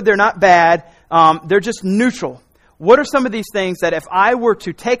not good, they're not bad, they're just neutral. What are some of these things that if I were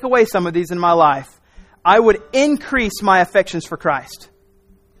to take away some of these in my life, I would increase my affections for Christ?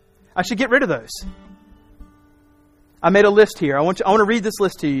 I should get rid of those. I made a list here. I want to read this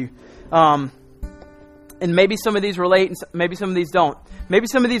list to you. And maybe some of these relate and maybe some of these don't. Maybe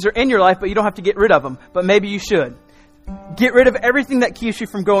some of these are in your life, but you don't have to get rid of them. But maybe you should. Get rid of everything that keeps you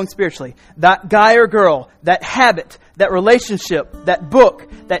from growing spiritually. That guy or girl, that habit, that relationship, that book,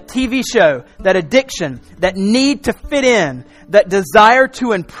 that TV show, that addiction, that need to fit in, that desire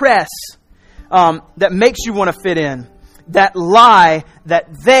to impress, that makes you want to fit in, that lie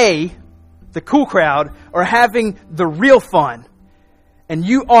that they, the cool crowd, are having the real fun. And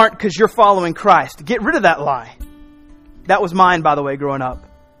you aren't because you're following Christ. Get rid of that lie. That was mine, by the way, growing up.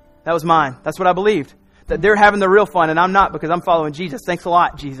 That was mine. That's what I believed. That they're having the real fun and I'm not because I'm following Jesus. Thanks a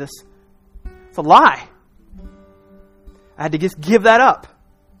lot, Jesus. It's a lie. I had to just give that up.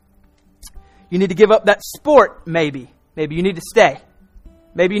 You need to give up that sport, maybe. Maybe you need to stay.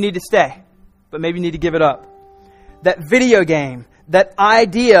 Maybe you need to stay. But maybe you need to give it up. That video game, that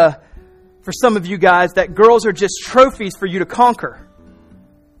idea for some of you guys that girls are just trophies for you to conquer.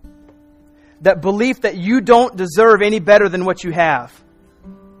 That belief that you don't deserve any better than what you have.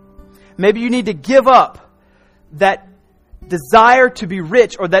 Maybe you need to give up that desire to be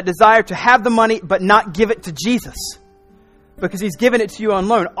rich or that desire to have the money but not give it to Jesus. Because He's given it to you on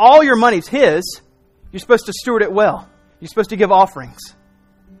loan. All your money's His. You're supposed to steward it well. You're supposed to give offerings.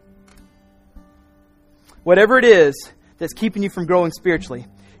 Whatever it is that's keeping you from growing spiritually,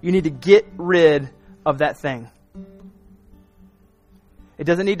 you need to get rid of that thing. It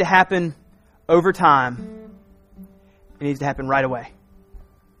doesn't need to happen over time. It needs to happen right away.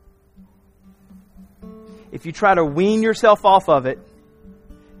 If you try to wean yourself off of it,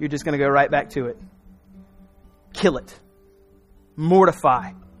 you're just going to go right back to it. Kill it.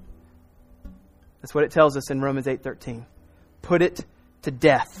 Mortify. That's what it tells us in Romans 8:13. Put it to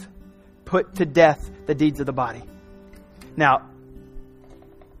death. Put to death the deeds of the body. Now,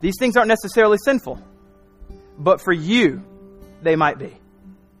 these things aren't necessarily sinful, but for you, they might be.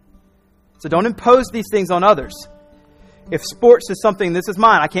 So don't impose these things on others. If sports is something, this is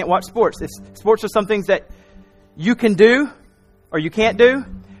mine, I can't watch sports. If sports are some things that you can do or you can't do,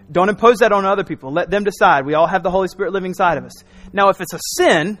 don't impose that on other people. Let them decide. We all have the Holy Spirit living inside of us. Now, if it's a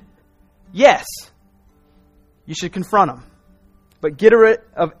sin, yes, you should confront them. But get rid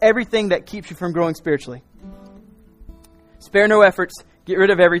of everything that keeps you from growing spiritually. Spare no efforts. Get rid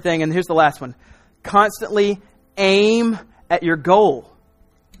of everything. And here's the last one. Constantly aim at your goal.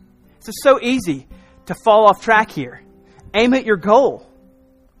 It's just so easy to fall off track here. Aim at your goal.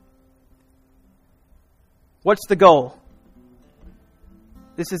 What's the goal?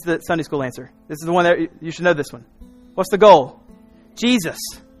 This is the Sunday school answer. This is the one that you should know this one. What's the goal? Jesus.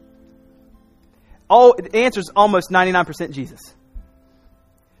 The answer is almost 99% Jesus.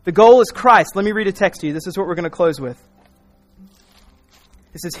 The goal is Christ. Let me read a text to you. This is what we're going to close with.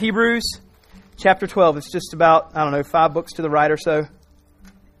 This is Hebrews chapter 12. It's just about, 5 books to the right or so.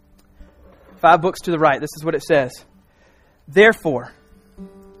 5 books to the right. This is what it says. Therefore,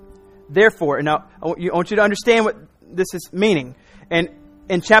 and now I want you to understand what this is meaning. And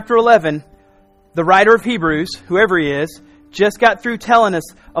in chapter 11, the writer of Hebrews, whoever he is, just got through telling us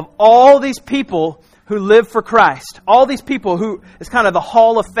of all these people who live for Christ. All these people who is kind of the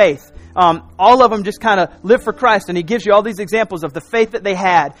hall of faith. All of them just kind of live for Christ. And he gives you all these examples of the faith that they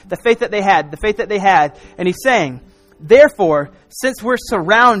had, the faith that they had, the faith that they had. And he's saying, therefore, since we're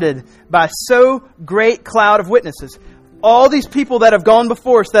surrounded by so great cloud of witnesses, all these people that have gone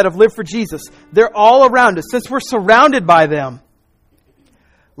before us that have lived for Jesus, they're all around us. Since we're surrounded by them,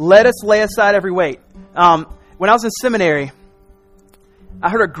 let us lay aside every weight. When I was in seminary, I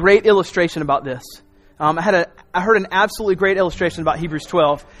heard a great illustration about this. I heard an absolutely great illustration about Hebrews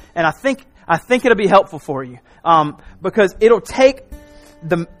 12, and I think it'll be helpful for you because it'll take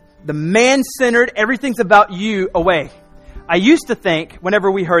the man-centered, everything's about you away. I used to think, whenever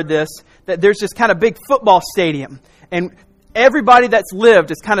we heard this, that there's this kind of big football stadium, and everybody that's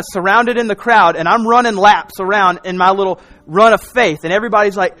lived is kind of surrounded in the crowd, and I'm running laps around in my little run of faith, and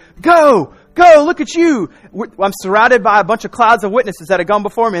everybody's like, go, look at you. I'm surrounded by a bunch of clouds of witnesses that have gone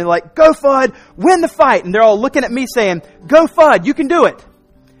before me, and they're like, go Fudd, win the fight. And they're all looking at me saying, go Fudd, you can do it.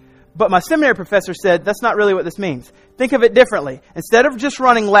 But my seminary professor said, that's not really what this means. Think of it differently. Instead of just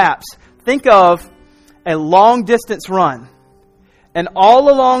running laps, think of a long distance run. And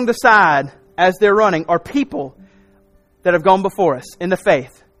all along the side, as they're running, are people that have gone before us in the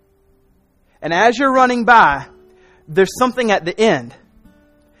faith. And as you're running by, there's something at the end.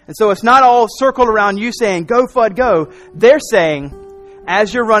 And so it's not all circled around you saying, go Fudd, go. They're saying,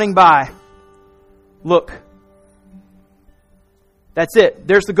 as you're running by, look. That's it.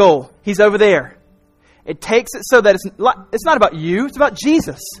 There's the goal. He's over there. It takes it so that it's not about you. It's about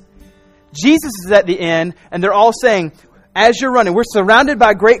Jesus. Jesus is at the end, and they're all saying, as you're running, we're surrounded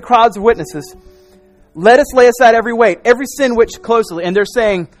by great crowds of witnesses. Let us lay aside every weight, every sin which closely. And they're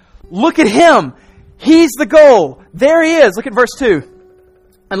saying, look at Him. He's the goal. There He is. Look at verse 2.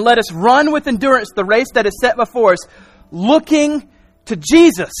 And let us run with endurance the race that is set before us, looking to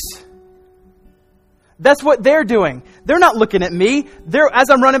Jesus. That's what they're doing. They're not looking at me. They're, as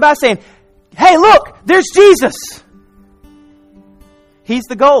I'm running by, saying, hey, look, there's Jesus. He's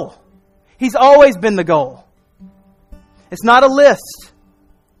the goal. He's always been the goal. It's not a list.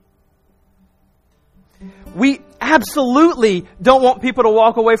 We absolutely don't want people to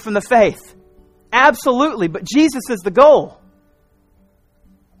walk away from the faith. Absolutely. But Jesus is the goal.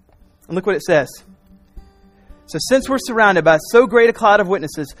 And look what it says. So since we're surrounded by so great a cloud of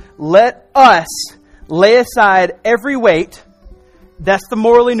witnesses, let us lay aside every weight. That's the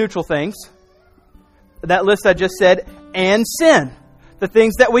morally neutral things. That list I just said. And sin. The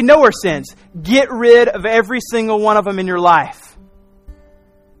things that we know are sins. Get rid of every single one of them in your life.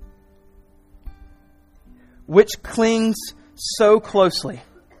 Which clings so closely.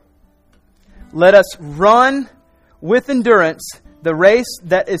 Let us run with endurance the race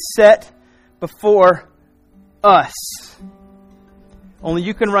that is set before us. Only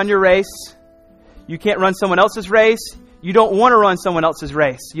you can run your race. You can't run someone else's race. You don't want to run someone else's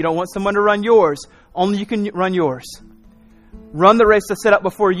race. You don't want someone to run yours. Only you can run yours. Run the race that's set up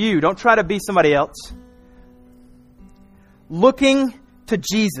before you. Don't try to be somebody else. Looking to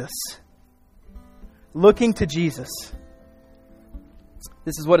Jesus. Looking to Jesus.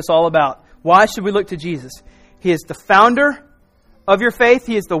 This is what it's all about. Why should we look to Jesus? He is the founder of your faith.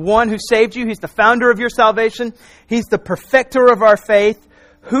 He is the one who saved you. He's the founder of your salvation. He's the perfecter of our faith,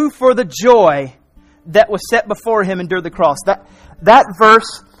 who for the joy that was set before him endured the cross. That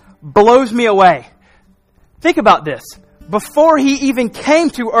verse blows me away. Think about this. Before he even came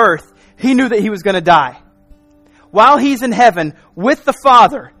to earth, he knew that he was going to die. While he's in heaven with the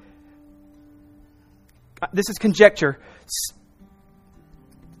Father, this is conjecture,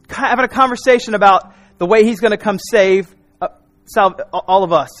 having a conversation about the way he's going to come save all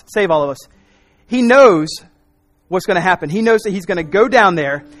of us. Save all of us. He knows what's going to happen. He knows that he's going to go down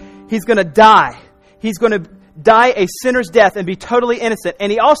there. He's going to die. He's going to die a sinner's death and be totally innocent.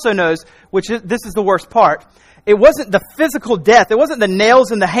 And he also knows, this is the worst part, it wasn't the physical death. It wasn't the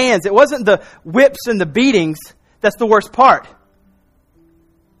nails in the hands. It wasn't the whips and the beatings. That's the worst part.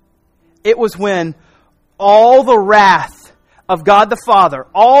 It was when all the wrath of God the Father,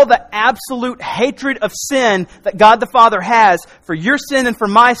 all the absolute hatred of sin that God the Father has for your sin and for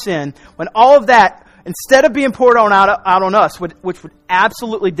my sin, when all of that, instead of being poured out on us, which would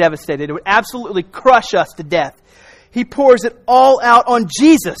absolutely devastate it would absolutely crush us to death, He pours it all out on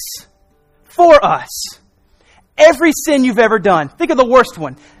Jesus for us. Every sin you've ever done. Think of the worst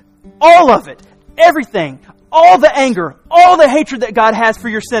one. All of it. Everything. All the anger. All the hatred that God has for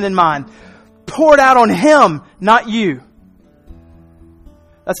your sin and mine. Poured out on Him, not you.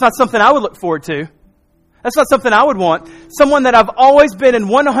 That's not something I would look forward to. That's not something I would want. Someone that I've always been in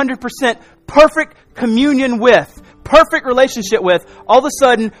 100% perfect communion with, perfect relationship with, all of a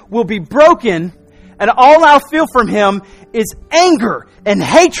sudden will be broken, and all I'll feel from Him is anger and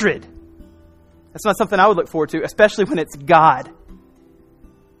hatred. That's not something I would look forward to, especially when it's God.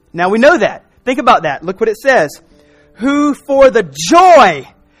 Now we know that. Think about that. Look what it says. Who for the joy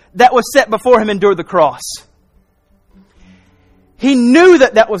that was set before Him endured the cross. He knew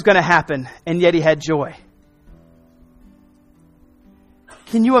that was going to happen, and yet He had joy.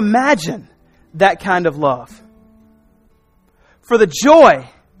 Can you imagine that kind of love? For the joy,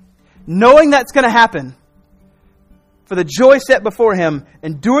 knowing that's going to happen, for the joy set before Him,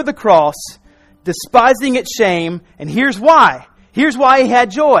 endured the cross, despising its shame, and here's why. Here's why He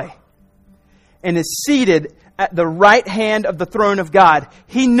had joy. And is seated at the right hand of the throne of God.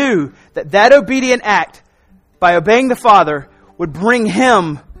 He knew that obedient act, by obeying the Father, would bring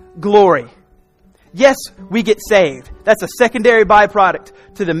Him glory. Yes, we get saved. That's a secondary byproduct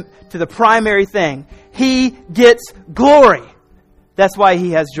to the primary thing. He gets glory. That's why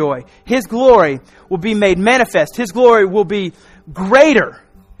He has joy. His glory will be made manifest. His glory will be greater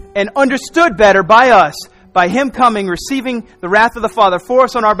and understood better by us, by Him coming, receiving the wrath of the Father for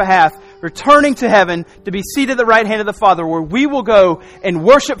us on our behalf, returning to heaven to be seated at the right hand of the Father, where we will go and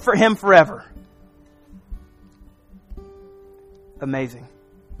worship for Him forever. Amazing.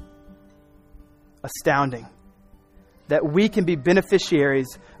 Astounding. That we can be beneficiaries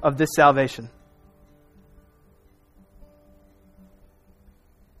of this salvation.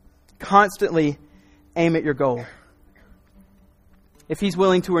 Constantly aim at your goal. If He's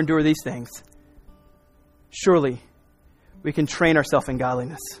willing to endure these things, surely we can train ourselves in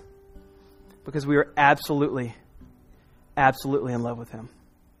godliness. Because we are absolutely, absolutely in love with Him.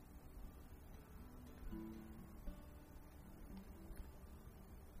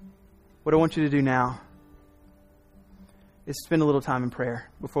 What I want you to do now is spend a little time in prayer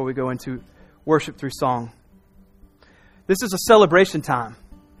before we go into worship through song. This is a celebration time.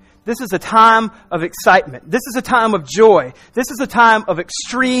 This is a time of excitement. This is a time of joy. This is a time of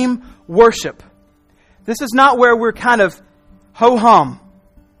extreme worship. This is not where we're kind of ho-hum.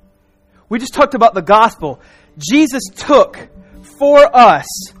 We just talked about the gospel. Jesus took for us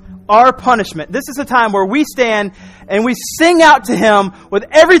our punishment. This is a time where we stand and we sing out to Him with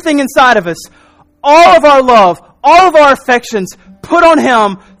everything inside of us. All of our love, all of our affections put on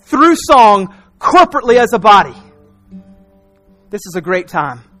Him through song corporately as a body. This is a great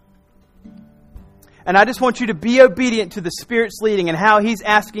time. And I just want you to be obedient to the Spirit's leading and how He's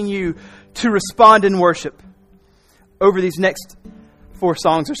asking you to respond in worship over these next 4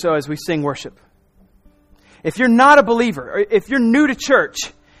 songs or so as we sing worship. If you're not a believer, or if you're new to church,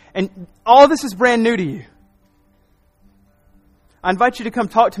 and all this is brand new to you, I invite you to come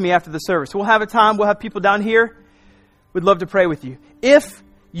talk to me after the service. We'll have a time, we'll have people down here. We'd love to pray with you. If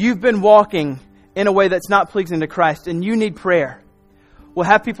you've been walking in a way that's not pleasing to Christ and you need prayer, we'll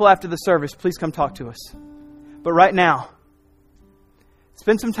have people after the service. Please come talk to us. But right now,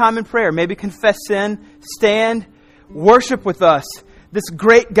 spend some time in prayer. Maybe confess sin. Stand. Worship with us. This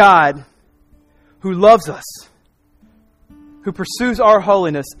great God who loves us, who pursues our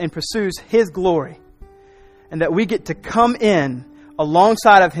holiness and pursues His glory. And that we get to come in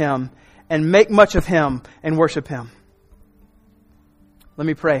alongside of Him and make much of Him and worship Him. Let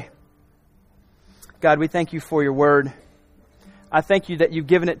me pray. God, we thank You for Your word. I thank You that You've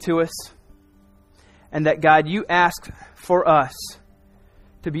given it to us. And that, God, You ask for us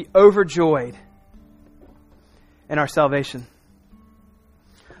to be overjoyed in our salvation.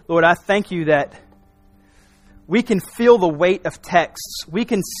 Lord, I thank You that we can feel the weight of texts. We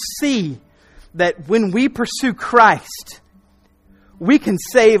can see that when we pursue Christ, we can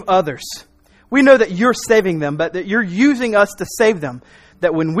save others. We know that You're saving them, but that You're using us to save them.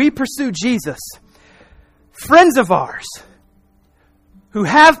 That when we pursue Jesus, friends of ours who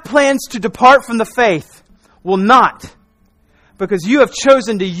have plans to depart from the faith will not, because You have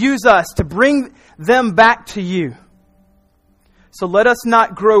chosen to use us to bring them back to You. So let us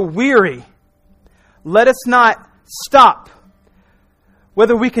not grow weary. Let us not stop.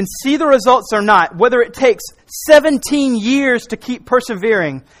 Whether we can see the results or not, whether it takes 17 years to keep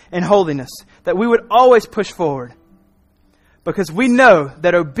persevering in holiness, that we would always push forward. Because we know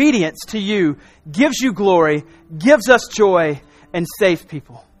that obedience to You gives You glory, gives us joy, and saves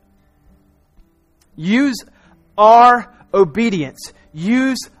people. Use our obedience,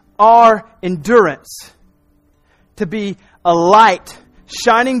 use our endurance to be a light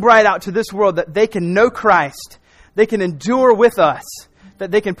shining bright out to this world, that they can know Christ, they can endure with us,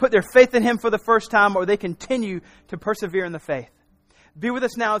 that they can put their faith in Him for the first time, or they continue to persevere in the faith. Be with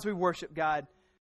us now as we worship, God.